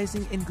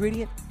alkalizing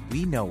ingredient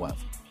we know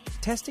of.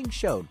 Testing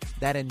showed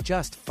that in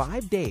just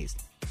 5 days,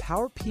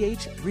 Power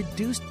pH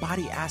reduced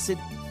body acid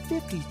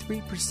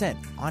 53%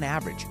 on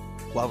average,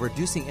 while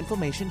reducing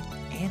inflammation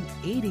and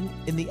aiding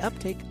in the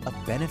uptake of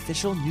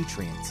beneficial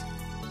nutrients.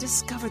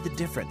 Discover the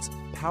difference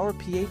Power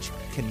pH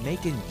can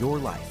make in your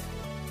life.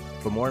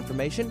 For more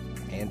information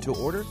and to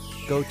order,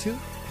 go to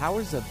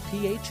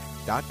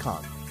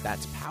powersofph.com.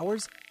 That's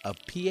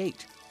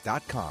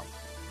powersofph.com.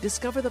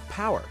 Discover the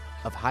power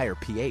of higher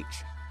pH.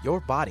 Your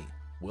body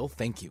will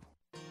thank you.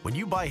 When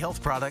you buy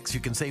health products, you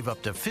can save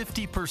up to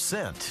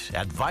 50%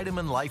 at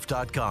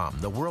vitaminlife.com,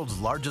 the world's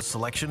largest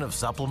selection of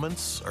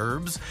supplements,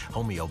 herbs,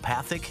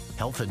 homeopathic,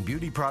 health and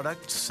beauty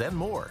products, and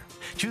more.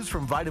 Choose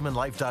from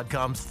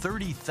vitaminlife.com's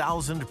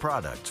 30,000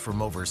 products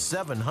from over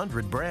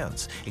 700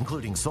 brands,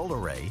 including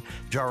Solaray,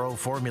 Jarrow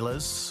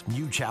Formulas,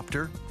 New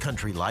Chapter,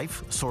 Country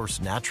Life,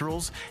 Source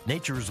Naturals,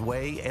 Nature's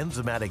Way,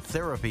 Enzymatic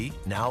Therapy,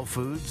 Now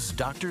Foods,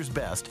 Doctor's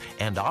Best,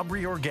 and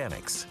Aubrey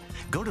Organics.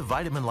 Go to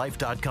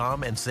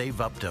vitaminlife.com and save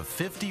up to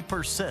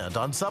 50%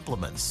 on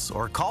supplements,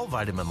 or call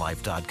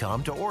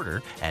vitaminlife.com to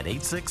order at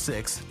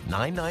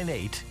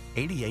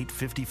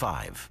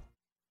 866-998-8855.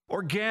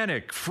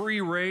 Organic,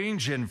 free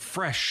range, and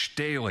fresh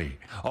daily.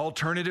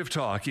 Alternative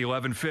Talk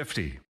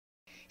 1150.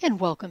 And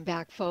welcome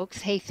back,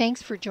 folks. Hey,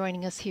 thanks for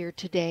joining us here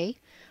today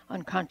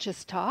on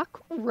Conscious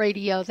Talk,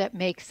 radio that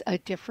makes a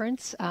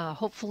difference.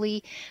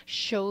 Hopefully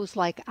shows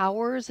like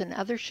ours and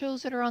other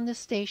shows that are on this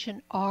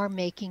station are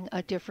making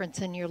a difference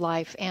in your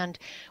life. And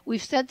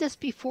we've said this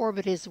before,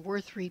 but it's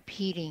worth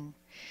repeating,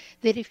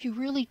 that if you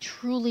really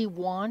truly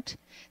want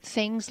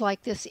things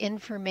like this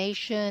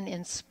information,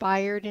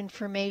 inspired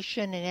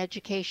information and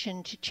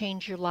education to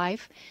change your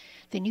life,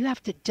 then you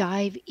have to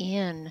dive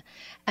in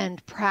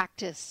and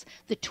practice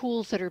the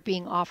tools that are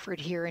being offered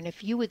here. And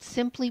if you would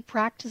simply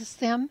practice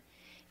them,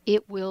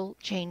 it will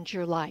change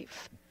your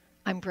life.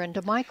 I'm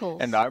Brenda Michaels.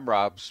 And I'm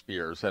Rob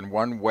Spears. And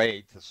one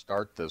way to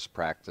start this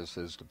practice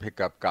is to pick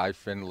up Guy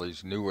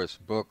Finley's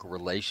newest book,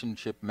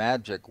 Relationship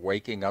Magic,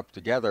 Waking Up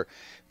Together,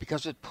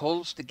 because it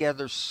pulls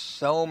together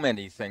so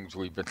many things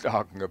we've been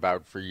talking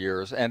about for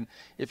years. And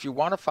if you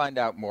want to find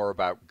out more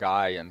about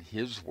Guy and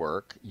his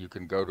work, you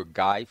can go to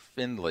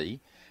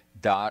guyfinley.org.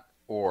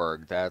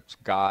 That's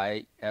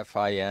Guy,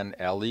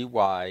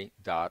 Finley.org.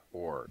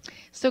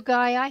 So,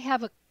 Guy, I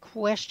have a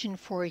question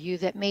for you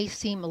that may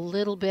seem a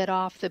little bit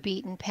off the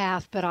beaten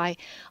path, but I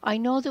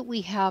know that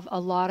we have a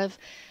lot of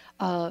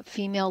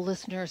female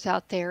listeners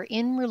out there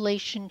in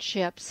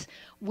relationships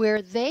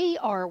where they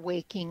are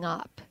waking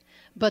up,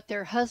 but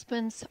their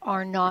husbands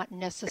are not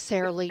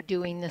necessarily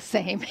doing the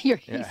same.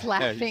 He's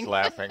laughing. He's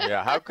laughing.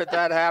 Yeah. How could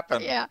that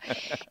happen? Yeah.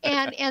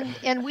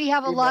 And we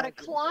have a lot of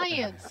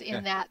clients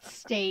in that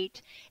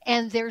state,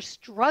 and they're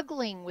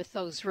struggling with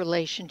those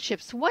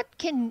relationships. What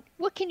can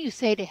you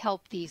say to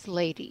help these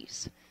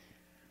ladies?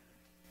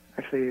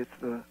 Actually, it's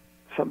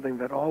something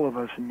that all of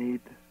us need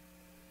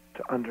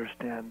to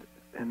understand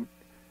in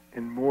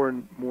more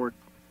and more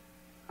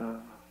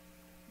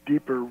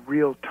deeper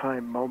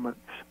real-time moments.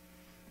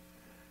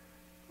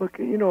 Look,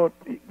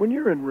 when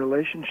you're in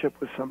relationship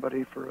with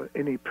somebody for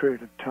any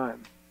period of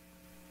time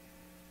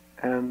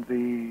and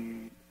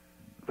the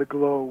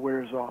glow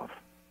wears off,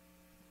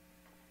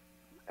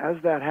 as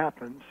that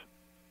happens,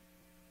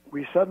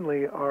 we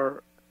suddenly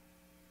are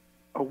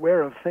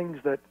aware of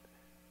things that,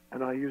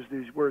 and I use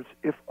these words,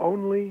 if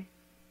only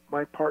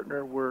my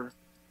partner were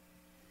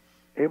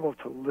able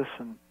to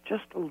listen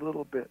just a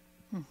little bit.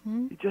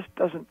 Mm-hmm. He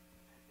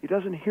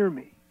doesn't hear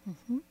me.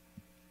 Mm-hmm.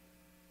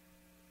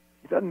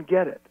 He doesn't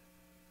get it.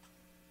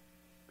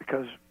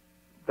 Because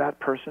that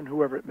person,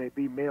 whoever it may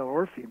be, male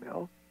or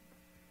female,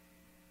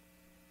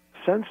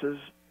 senses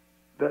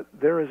that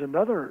there is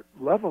another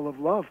level of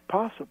love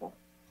possible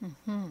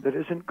mm-hmm. that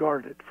isn't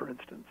guarded, for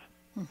instance,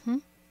 mm-hmm.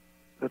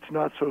 that's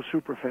not so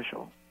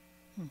superficial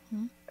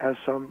mm-hmm. as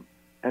some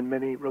and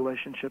many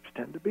relationships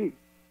tend to be.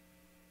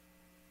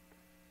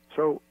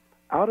 So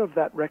out of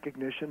that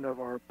recognition of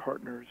our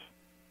partner's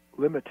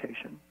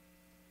limitation,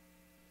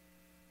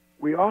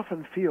 we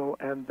often feel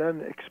and then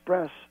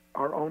express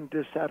our own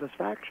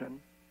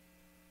dissatisfaction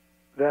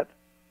that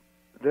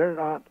they're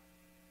not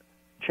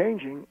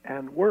changing,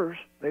 and worse,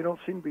 they don't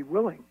seem to be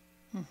willing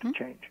mm-hmm. to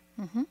change.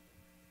 Mm-hmm.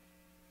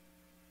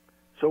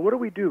 So what do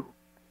we do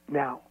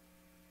now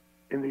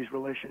in these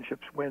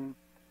relationships when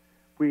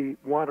we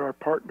want our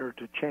partner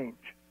to change?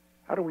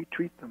 How do we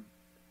treat them?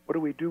 What do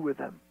we do with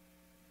them?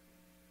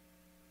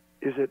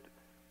 Is it,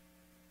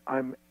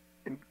 I'm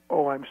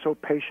so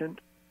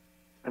patient,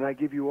 and I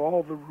give you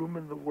all the room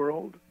in the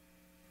world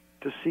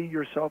to see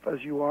yourself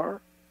as you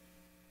are?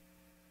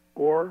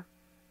 Or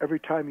every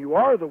time you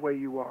are the way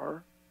you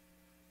are,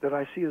 that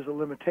I see as a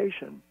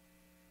limitation,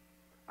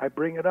 I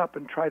bring it up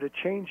and try to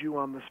change you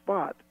on the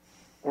spot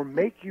or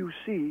make you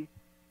see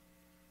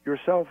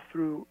yourself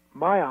through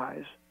my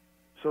eyes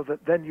so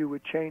that then you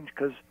would change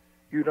because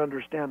you'd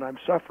understand I'm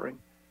suffering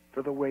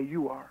for the way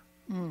you are.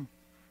 Mm.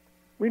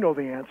 We know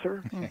the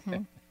answer.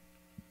 Mm-hmm.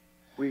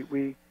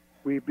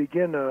 We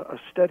begin a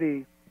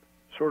steady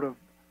sort of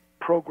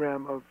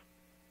program of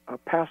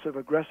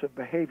passive-aggressive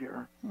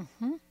behavior,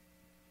 mm-hmm.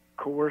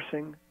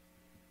 coercing,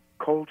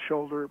 cold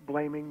shoulder,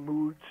 blaming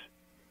moods,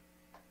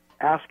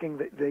 asking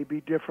that they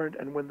be different,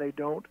 and when they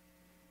don't,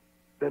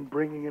 then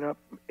bringing it up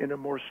in a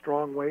more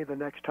strong way the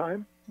next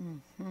time.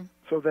 Mm-hmm.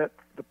 So that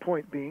the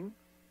point being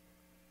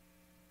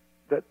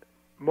that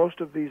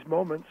most of these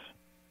moments,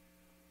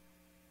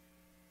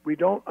 we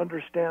don't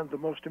understand the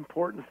most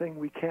important thing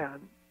we can,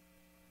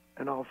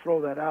 and I'll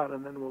throw that out,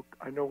 and then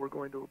I know we're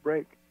going to a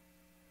break,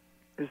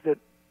 is that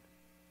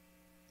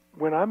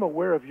when I'm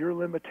aware of your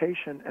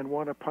limitation and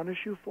want to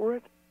punish you for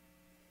it,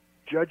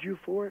 judge you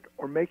for it,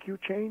 or make you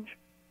change,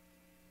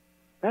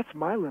 that's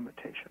my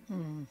limitation.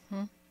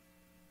 Mm-hmm.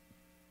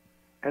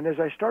 And as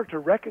I start to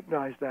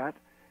recognize that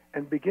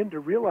and begin to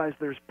realize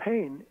there's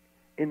pain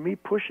in me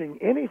pushing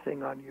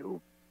anything on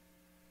you,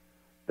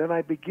 then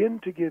I begin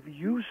to give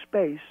you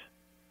space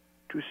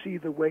to see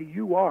the way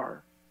you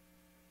are,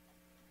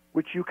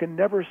 which you can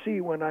never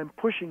see when I'm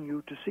pushing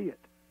you to see it.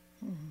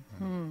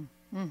 Mm-hmm.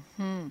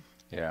 Mm-hmm.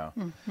 Yeah.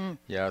 Mm-hmm.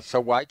 Yeah. So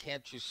why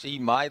can't you see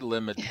my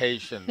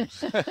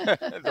limitations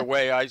the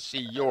way I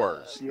see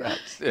yours?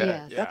 Yes.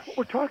 Yes. That's what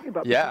we're talking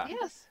about. Yeah.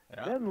 Yes.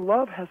 Then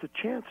love has a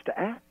chance to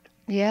act.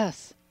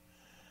 Yes.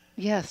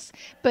 Yes.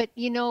 But,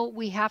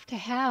 we have to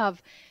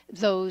have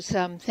those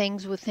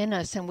things within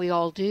us, and we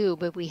all do,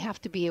 but we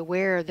have to be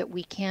aware that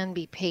we can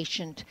be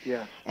patient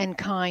Yes. and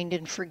kind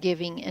and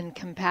forgiving and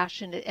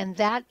compassionate, and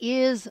that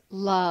is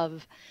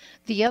love.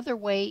 The other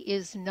way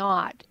is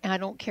not. I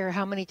don't care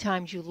how many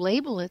times you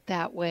label it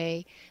that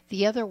way,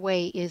 the other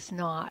way is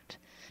not.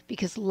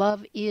 because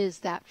love is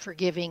that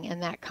forgiving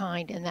and that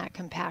kind and that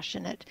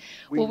compassionate.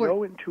 We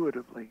know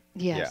intuitively.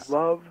 Yes.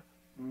 Love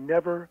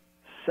never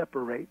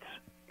separates,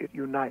 it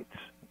unites.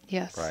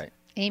 Yes. Right.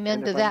 Amen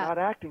and to if that. I'm not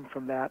acting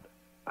from that,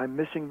 I'm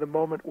missing the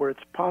moment where it's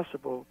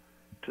possible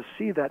to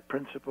see that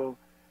principle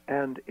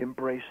and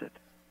embrace it.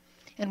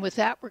 And with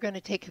that, we're going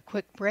to take a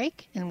quick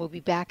break, and we'll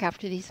be back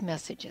after these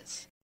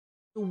messages.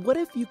 What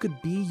if you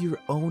could be your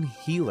own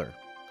healer?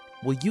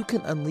 Well, you can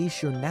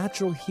unleash your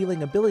natural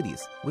healing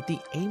abilities with the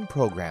AIM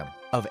program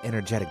of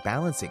energetic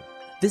balancing.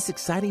 This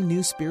exciting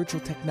new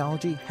spiritual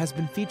technology has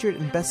been featured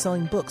in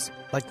best-selling books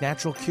like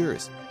Natural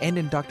Cures, and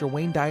in Dr.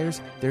 Wayne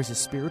Dyer's There's a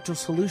Spiritual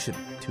Solution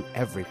to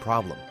Every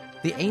Problem.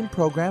 The AIM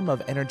program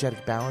of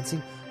energetic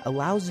balancing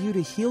allows you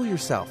to heal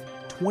yourself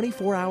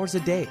 24 hours a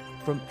day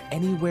from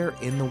anywhere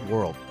in the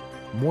world.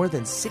 More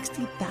than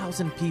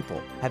 60,000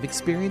 people have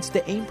experienced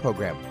the AIM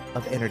program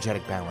of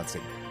energetic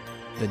balancing.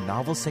 The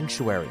novel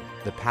Sanctuary,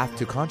 The Path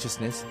to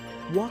Consciousness,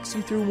 walks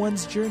you through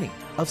one's journey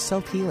of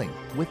self-healing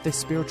with this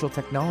spiritual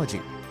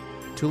technology.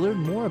 To learn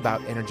more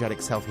about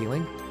energetic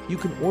self-healing, you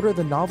can order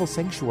the novel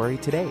Sanctuary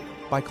today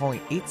by calling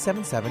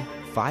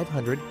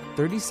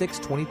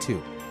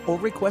 877-500-3622 or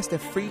request a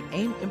free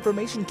AIM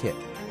information kit.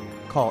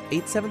 Call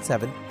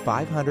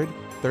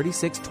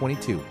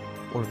 877-500-3622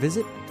 or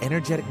visit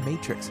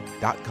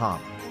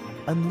energeticmatrix.com.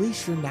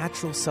 Unleash your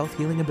natural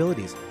self-healing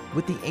abilities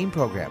with the AIM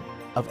program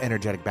of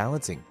energetic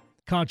balancing.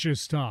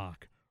 Conscious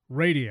Talk,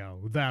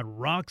 radio that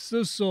rocks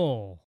the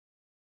soul.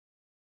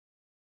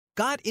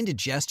 Got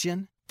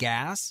indigestion,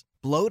 gas,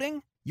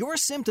 bloating? Your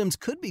symptoms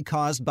could be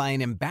caused by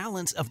an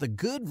imbalance of the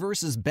good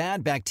versus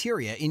bad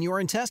bacteria in your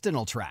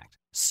intestinal tract.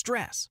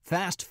 Stress,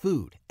 fast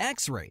food,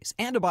 x-rays,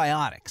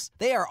 antibiotics,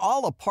 they are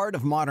all a part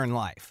of modern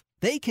life.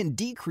 They can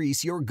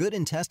decrease your good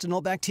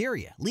intestinal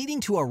bacteria,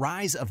 leading to a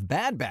rise of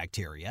bad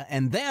bacteria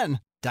and then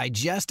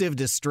digestive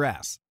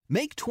distress.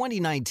 Make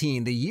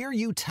 2019 the year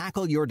you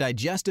tackle your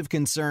digestive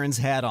concerns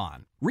head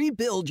on.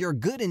 Rebuild your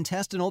good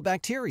intestinal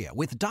bacteria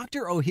with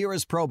Dr.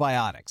 Ohhira's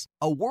Probiotics,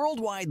 a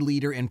worldwide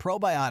leader in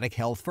probiotic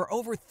health for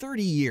over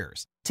 30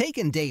 years.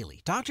 Taken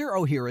daily, Dr.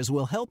 Ohhira's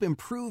will help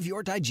improve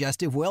your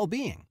digestive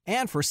well-being.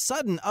 And for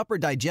sudden upper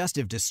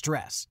digestive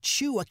distress,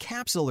 chew a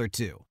capsule or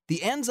two. The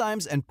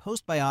enzymes and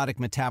postbiotic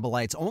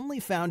metabolites only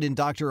found in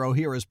Dr.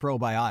 Ohhira's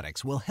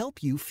Probiotics will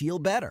help you feel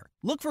better.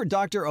 Look for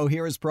Dr.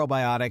 Ohhira's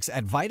Probiotics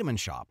at Vitamin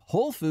Shop,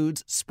 Whole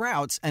Foods,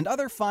 Sprouts, and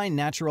other fine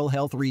natural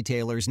health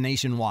retailers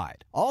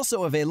nationwide.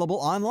 Also available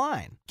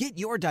online. Get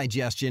your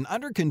digestion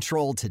under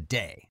control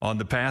today. On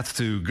the path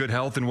to good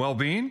health and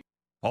well-being,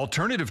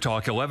 Alternative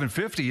Talk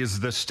 1150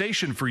 is the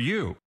station for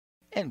you.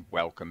 And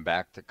welcome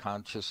back to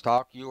Conscious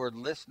Talk. You are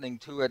listening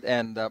to it,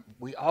 and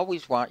we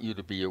always want you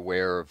to be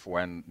aware of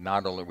when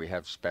not only we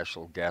have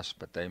special guests,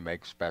 but they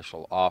make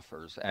special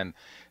offers. And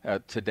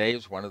today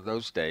is one of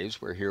those days.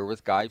 We're here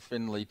with Guy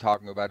Finley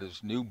talking about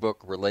his new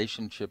book,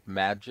 Relationship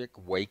Magic,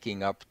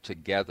 Waking Up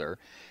Together.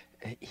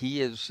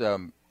 He is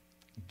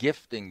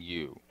gifting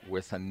you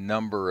with a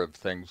number of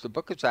things. The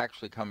book is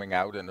actually coming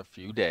out in a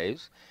few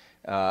days.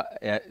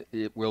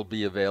 It will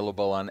be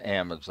available on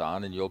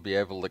Amazon, and you'll be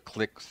able to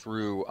click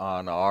through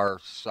on our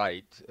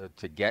site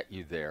to get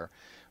you there.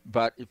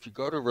 But if you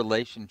go to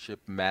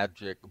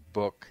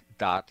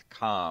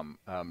relationshipmagicbook.com,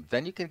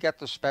 then you can get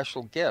the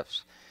special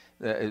gifts.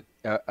 A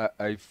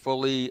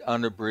fully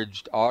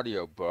unabridged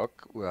audio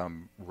book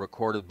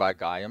recorded by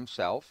Guy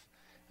himself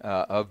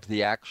of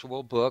the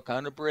actual book,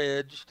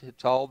 unabridged.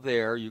 It's all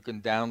there. You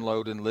can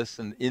download and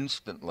listen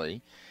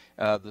instantly.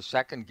 The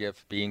second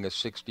gift being a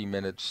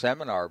 60-minute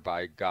seminar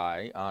by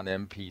Guy on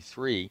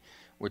MP3,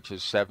 which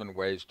is 7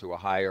 Ways to a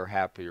Higher,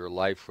 Happier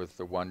Life with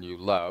the One You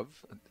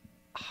Love.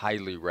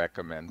 Highly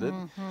recommended.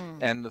 Mm-hmm.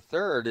 And the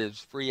third is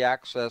free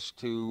access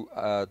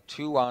to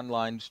 2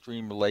 online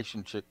stream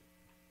Relationship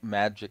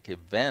Magic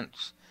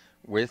events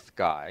with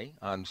Guy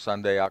on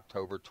Sunday,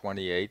 October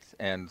 28th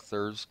and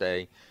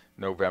Thursday,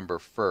 November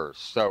 1st.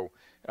 So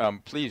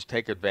please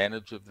take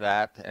advantage of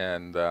that,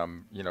 and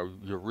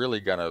you're really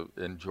going to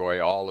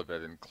enjoy all of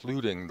it,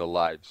 including the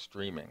live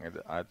streaming.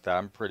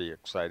 I'm pretty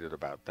excited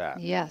about that.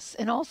 Yes,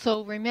 and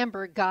also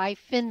remember, Guy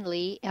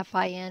Finley,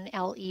 FINLEY.org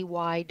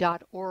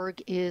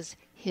is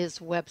his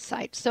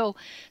website. So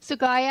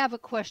Guy, I have a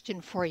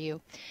question for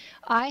you.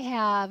 I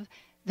have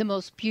the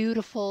most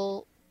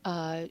beautiful,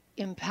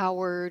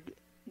 empowered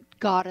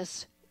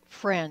goddess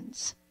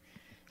friends,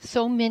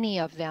 so many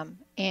of them,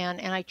 and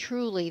I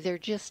truly, they're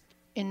just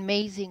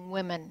amazing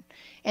women,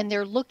 and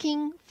they're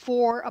looking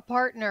for a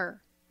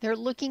partner. They're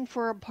looking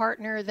for a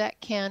partner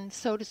that can,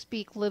 so to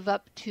speak, live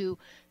up to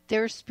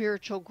their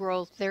spiritual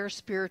growth, their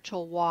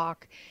spiritual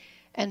walk,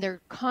 and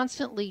they're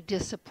constantly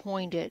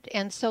disappointed,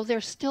 and so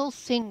they're still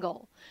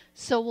single.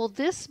 So will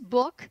this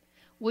book,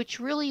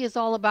 which really is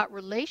all about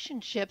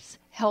relationships,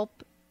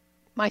 help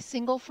my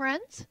single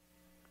friends?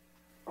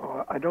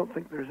 I don't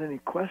think there's any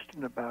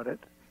question about it.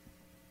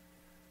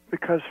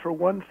 Because for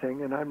one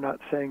thing, and I'm not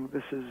saying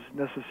this is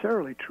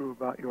necessarily true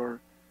about your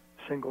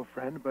single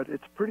friend, but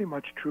it's pretty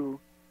much true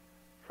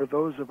for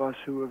those of us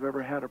who have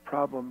ever had a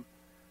problem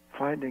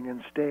finding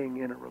and staying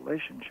in a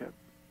relationship.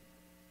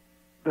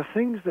 the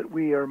things that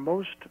we are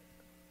most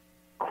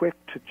quick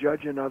to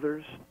judge in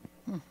others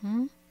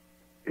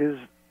is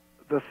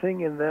the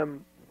thing in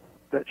them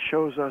that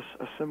shows us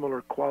a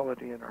similar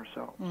quality in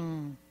ourselves.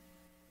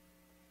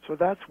 So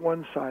that's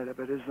one side of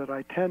it, is that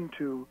I tend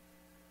to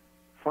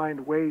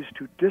find ways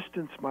to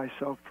distance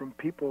myself from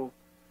people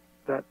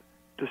that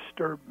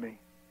disturb me.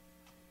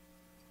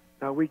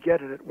 Now, we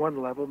get it at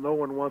one level. No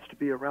one wants to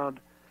be around,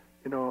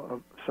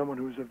 someone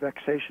who's a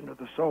vexation of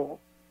the soul.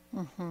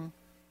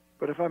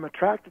 But if I'm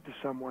attracted to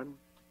someone,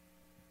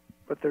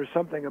 but there's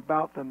something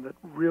about them that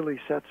really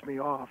sets me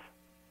off,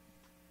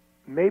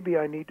 maybe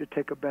I need to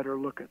take a better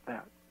look at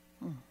that.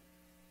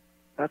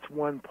 That's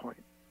one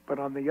point. But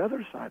on the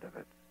other side of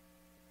it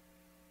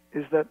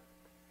is that,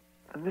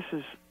 and this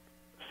is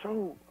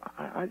so,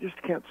 I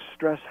just can't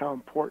stress how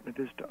important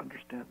it is to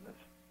understand this.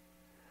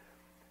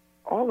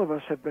 All of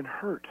us have been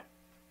hurt.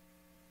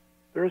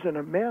 There isn't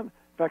a man,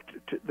 in fact,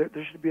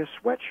 there should be a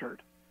sweatshirt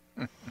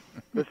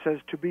that says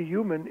to be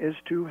human is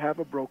to have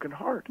a broken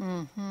heart.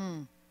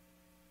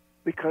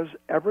 Because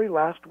every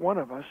last one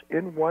of us,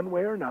 in one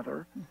way or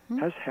another,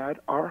 has had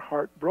our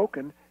heart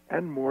broken,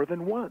 and more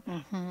than once.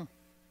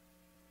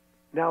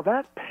 Now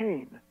that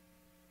pain,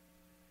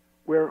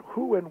 where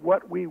who and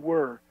what we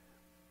were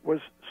was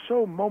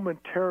so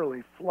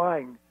momentarily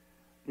flying,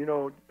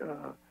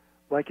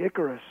 like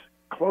Icarus,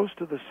 close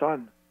to the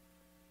sun,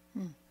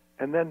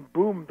 and then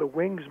boom, the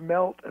wings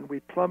melt and we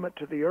plummet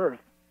to the earth.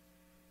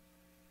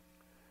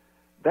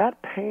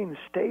 That pain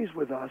stays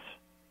with us,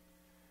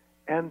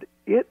 and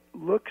it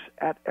looks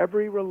at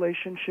every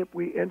relationship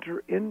we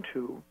enter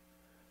into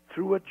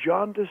through a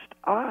jaundiced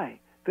eye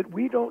that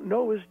we don't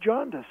know is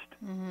jaundiced.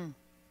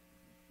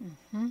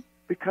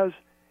 Because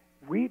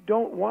we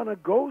don't want to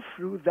go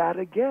through that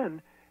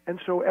again. And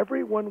so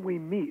everyone we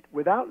meet,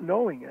 without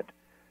knowing it,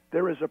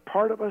 there is a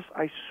part of us,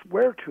 I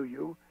swear to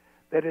you,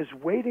 that is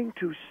waiting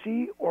to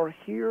see or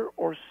hear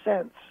or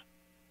sense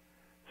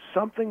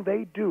something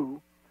they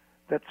do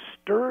that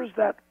stirs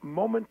that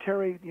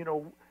momentary,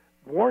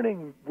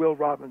 warning, Will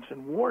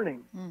Robinson,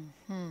 warning.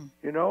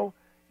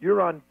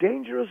 You're on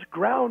dangerous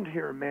ground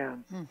here,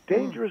 man.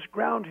 Dangerous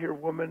ground here,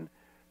 woman.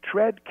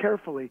 Tread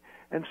carefully.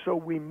 And so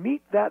we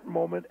meet that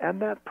moment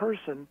and that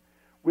person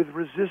with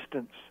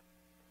resistance.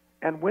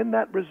 And when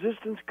that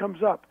resistance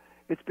comes up,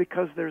 it's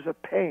because there's a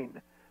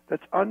pain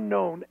that's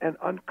unknown and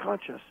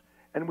unconscious,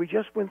 and we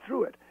just went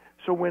through it.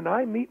 So when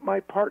I meet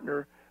my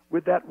partner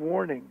with that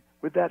warning,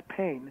 with that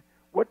pain,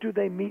 what do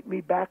they meet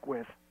me back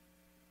with?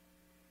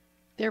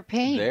 Their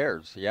pain.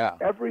 Theirs, yeah.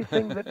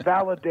 Everything that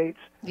validates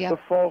the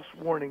false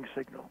warning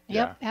signal.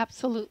 Yep,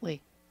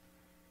 absolutely.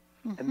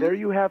 And there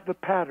you have the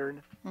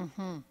pattern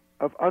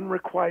of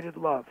unrequited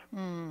love.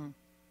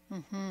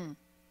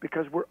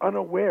 Because we're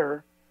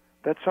unaware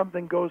that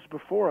something goes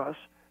before us,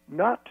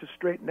 not to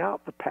straighten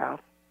out the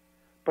path,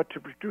 but to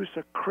produce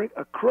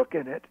a crook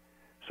in it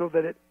so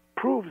that it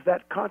proves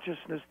that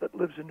consciousness that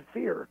lives in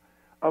fear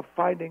of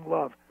finding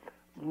love.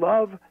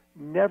 Love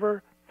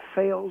never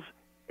fails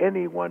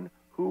anyone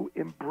who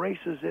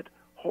embraces it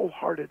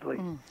wholeheartedly,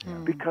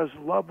 because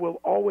love will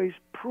always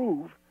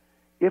prove,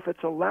 if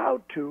it's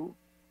allowed to,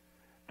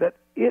 that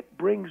it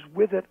brings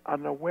with it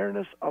an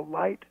awareness, a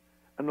light,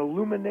 an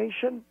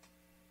illumination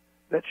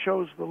that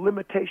shows the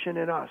limitation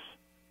in us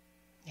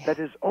that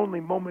is only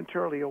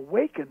momentarily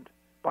awakened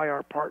by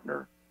our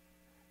partner,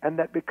 and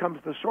that becomes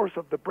the source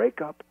of the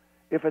breakup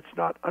if it's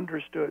not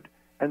understood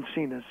and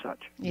seen as such.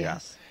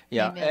 Yes.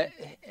 Yeah.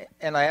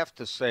 And I have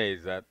to say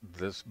that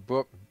this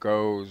book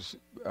goes,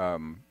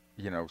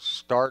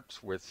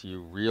 starts with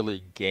you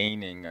really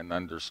gaining an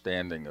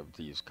understanding of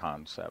these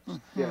concepts.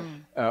 Yes.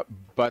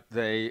 But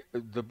the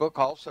book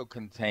also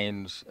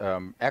contains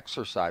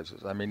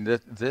exercises. I mean,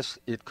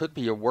 it could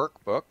be a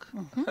workbook.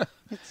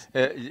 It's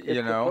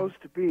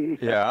supposed to be.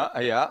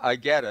 Yeah, I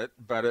get it,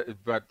 but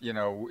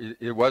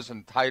it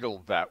wasn't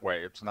titled that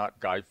way. It's not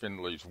Guy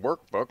Finley's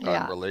workbook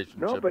on relationship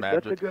magic. No, but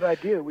magic. That's a good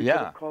idea. We could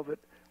have called it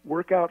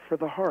Workout for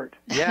the Heart.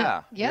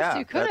 Yeah. Yes,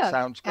 you could that have.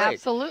 Sounds great.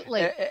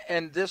 Absolutely.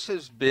 And this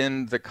has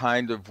been the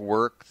kind of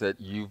work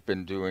that you've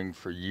been doing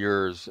for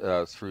years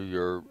through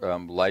your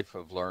Life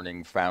of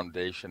Learning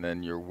Foundation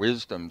and your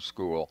Wisdom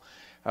School,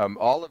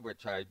 all of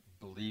which I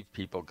believe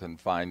people can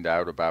find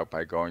out about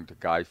by going to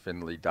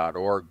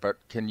guyfinley.org. But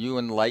can you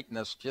enlighten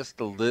us just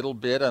a little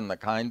bit on the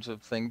kinds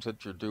of things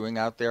that you're doing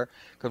out there?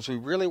 Because we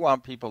really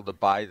want people to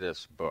buy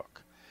this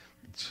book,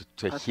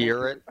 to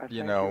hear it,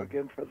 you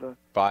again for the,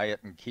 buy it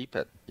and keep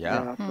it.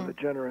 For the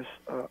generous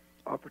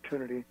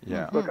opportunity.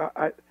 Yeah. Look,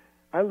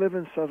 I live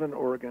in Southern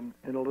Oregon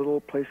in a little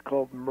place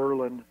called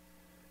Merlin.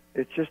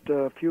 It's just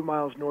a few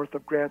miles north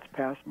of Grants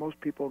Pass.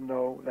 Most people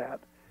know that.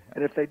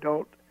 And if they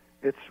don't,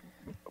 it's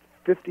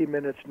 50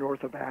 minutes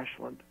north of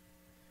Ashland,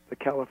 the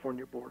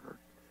California border.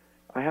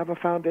 I have a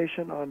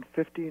foundation on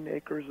 15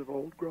 acres of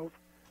old-growth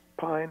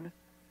pine.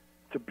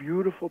 It's a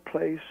beautiful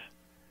place.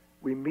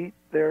 We meet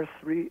there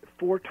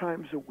 4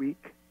 times a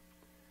week.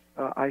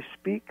 I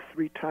speak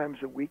 3 times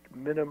a week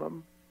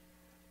minimum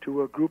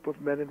to a group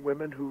of men and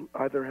women who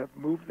either have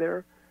moved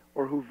there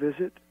or who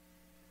visit.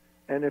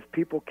 And if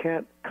people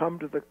can't come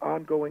to the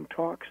ongoing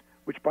talks,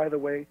 which, by the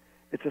way,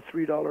 it's a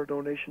 $3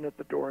 donation at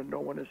the door and no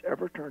one is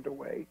ever turned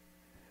away,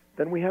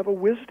 then we have a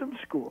wisdom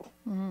school,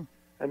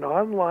 an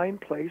online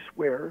place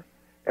where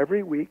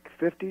every week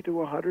 50 to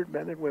 100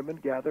 men and women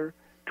gather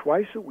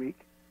twice a week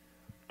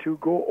to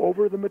go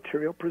over the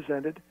material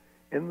presented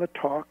in the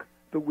talk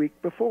the week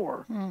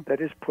before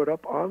that is put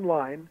up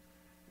online,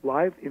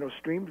 live,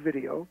 streamed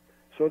video,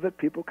 so that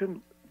people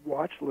can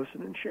watch,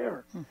 listen, and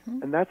share.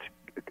 And that's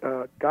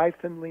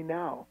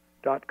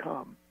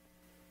GuyFinleyNow.com,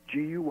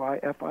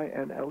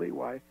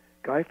 GUYFINLEY,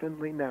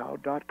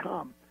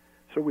 GuyFinleyNow.com.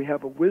 So we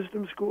have a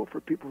wisdom school for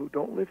people who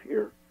don't live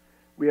here.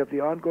 We have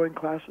the ongoing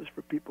classes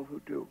for people who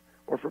do,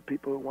 or for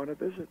people who want to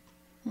visit.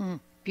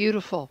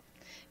 Beautiful.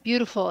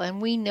 Beautiful.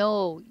 And we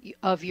know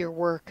of your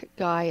work,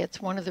 Guy.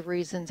 It's one of the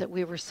reasons that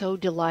we were so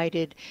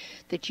delighted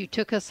that you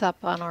took us up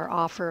on our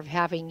offer of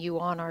having you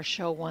on our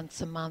show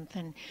once a month.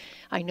 And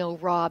I know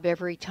Rob,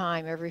 every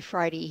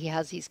Friday, he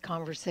has these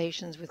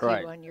conversations with you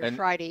on your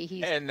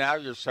Friday. And now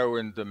you're so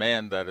in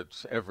demand that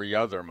it's every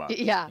other month.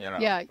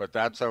 Yeah. But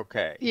that's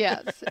okay.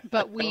 Yes.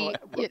 But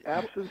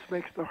absence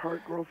makes the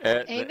heart grow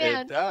fat.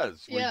 Amen. It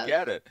does. We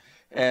get it.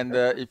 And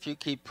if you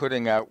keep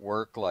putting out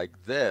work like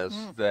this,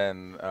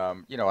 then,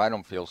 I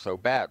don't feel so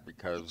bad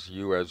because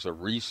you as a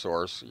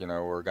resource,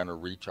 are going to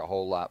reach a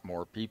whole lot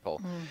more people.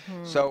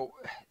 So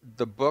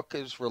the book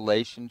is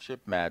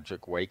Relationship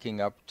Magic,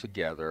 Waking Up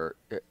Together.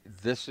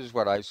 This is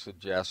what I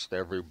suggest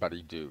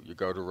everybody do. You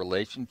go to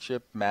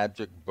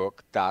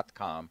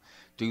relationshipmagicbook.com.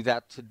 Do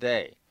that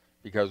today,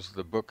 because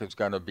the book is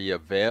going to be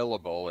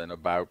available in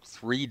about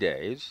 3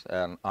 days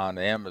on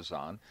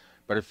Amazon.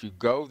 But if you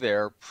go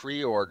there,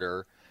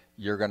 pre-order,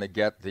 you're going to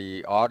get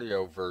the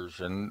audio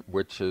version,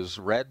 which is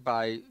read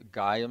by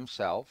Guy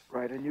himself.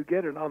 Right, and you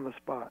get it on the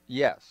spot.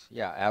 Yes,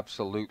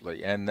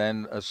 absolutely. And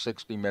then a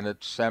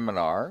 60-minute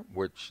seminar,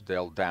 which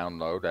they'll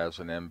download as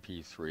an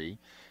MP3,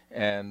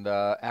 and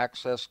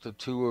access to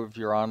 2 of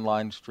your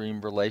online stream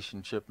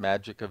Relationship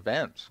Magic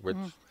events, which,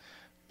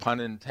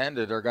 pun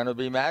intended, are going to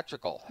be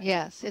magical.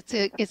 Yes, it's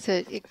a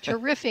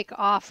terrific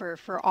offer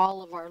for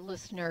all of our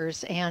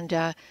listeners,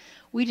 and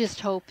we just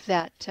hope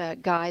that,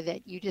 Guy,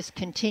 that you just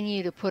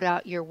continue to put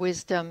out your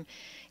wisdom,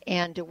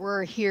 and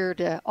we're here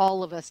to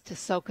all of us to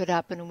soak it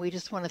up, and we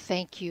just want to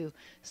thank you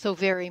so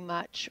very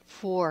much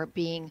for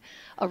being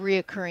a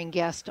reoccurring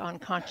guest on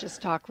Conscious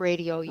Talk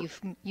Radio.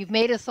 You've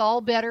made us all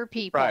better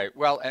people. Right.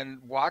 Well,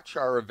 and watch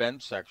our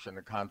event section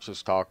at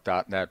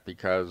ConsciousTalk.net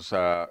because,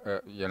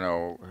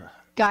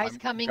 Guy's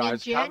coming in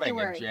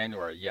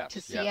January, yes.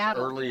 To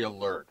Seattle. Early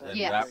alert. And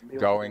that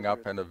going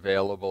up and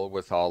available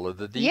with all of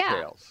the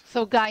details. Yeah.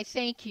 So, Guy,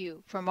 thank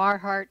you. From our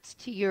hearts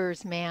to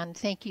yours, man.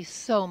 Thank you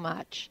so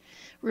much.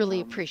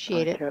 Really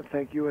appreciate it. I can't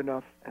thank you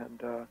enough.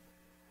 And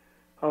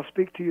I'll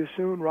speak to you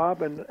soon,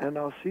 Rob, and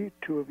I'll see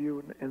 2 of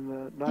you in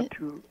the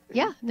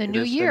the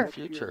new year.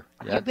 Future.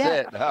 That's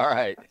it. All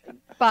right.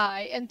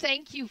 Bye. And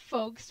thank you,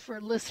 folks, for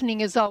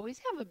listening as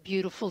always. Have a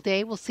beautiful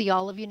day. We'll see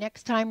all of you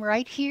next time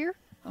right here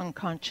on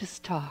Conscious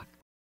Talk.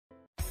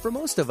 For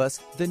most of us,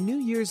 the New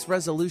Year's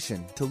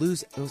resolution to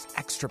lose those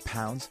extra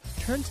pounds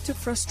turns to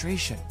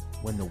frustration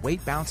when the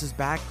weight bounces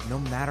back no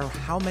matter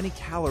how many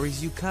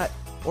calories you cut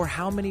or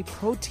how many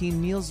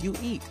protein meals you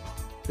eat.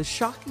 The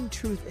shocking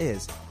truth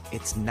is,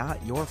 it's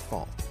not your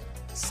fault.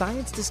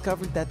 Science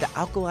discovered that the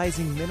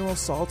alkalizing mineral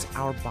salts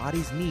our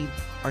bodies need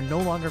are no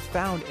longer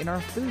found in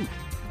our food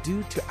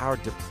due to our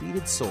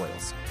depleted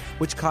soils,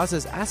 which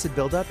causes acid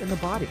buildup in the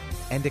body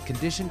and a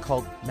condition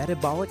called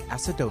metabolic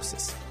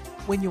acidosis.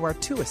 When you are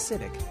too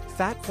acidic,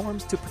 fat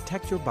forms to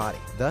protect your body.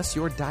 Thus,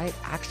 your diet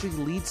actually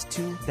leads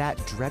to that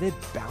dreaded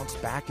bounce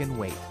back in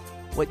weight.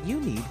 What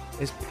you need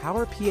is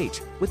Power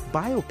pH with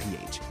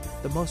BioPH,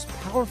 the most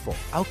powerful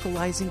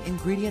alkalizing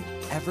ingredient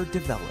ever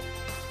developed.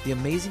 The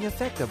amazing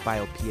effect of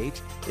BioPH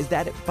is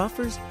that it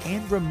buffers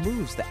and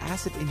removes the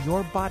acid in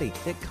your body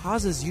that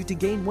causes you to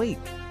gain weight.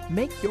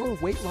 Make your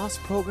weight loss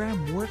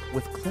program work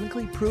with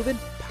clinically proven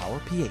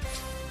Power pH.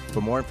 For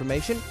more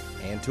information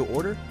and to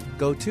order,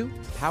 go to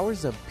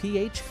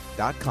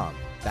powersofph.com.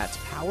 That's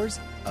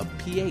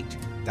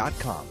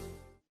powersofph.com.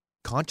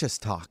 Conscious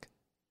Talk.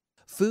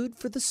 Food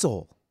for the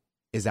soul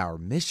is our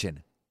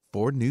mission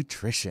for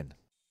nutrition.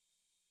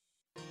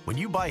 When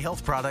you buy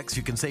health products,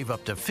 you can save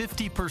up to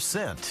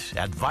 50%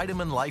 at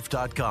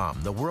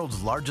VitaminLife.com, the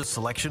world's largest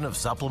selection of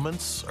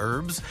supplements,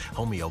 herbs,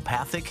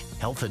 homeopathic,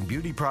 health and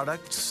beauty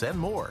products, and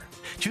more.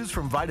 Choose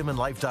from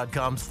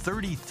VitaminLife.com's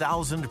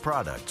 30,000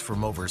 products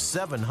from over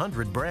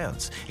 700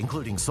 brands,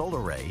 including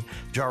Solaray,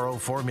 Jarrow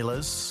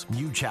Formulas,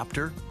 New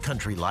Chapter,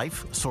 Country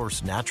Life,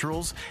 Source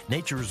Naturals,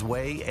 Nature's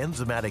Way,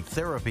 Enzymatic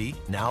Therapy,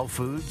 Now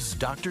Foods,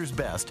 Doctor's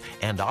Best,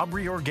 and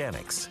Aubrey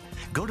Organics.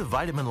 Go to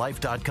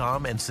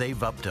VitaminLife.com and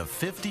save up to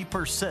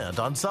 50%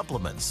 on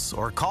supplements,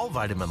 or call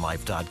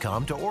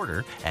VitaminLife.com to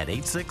order at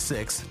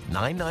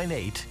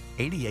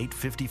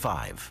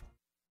 866-998-8855.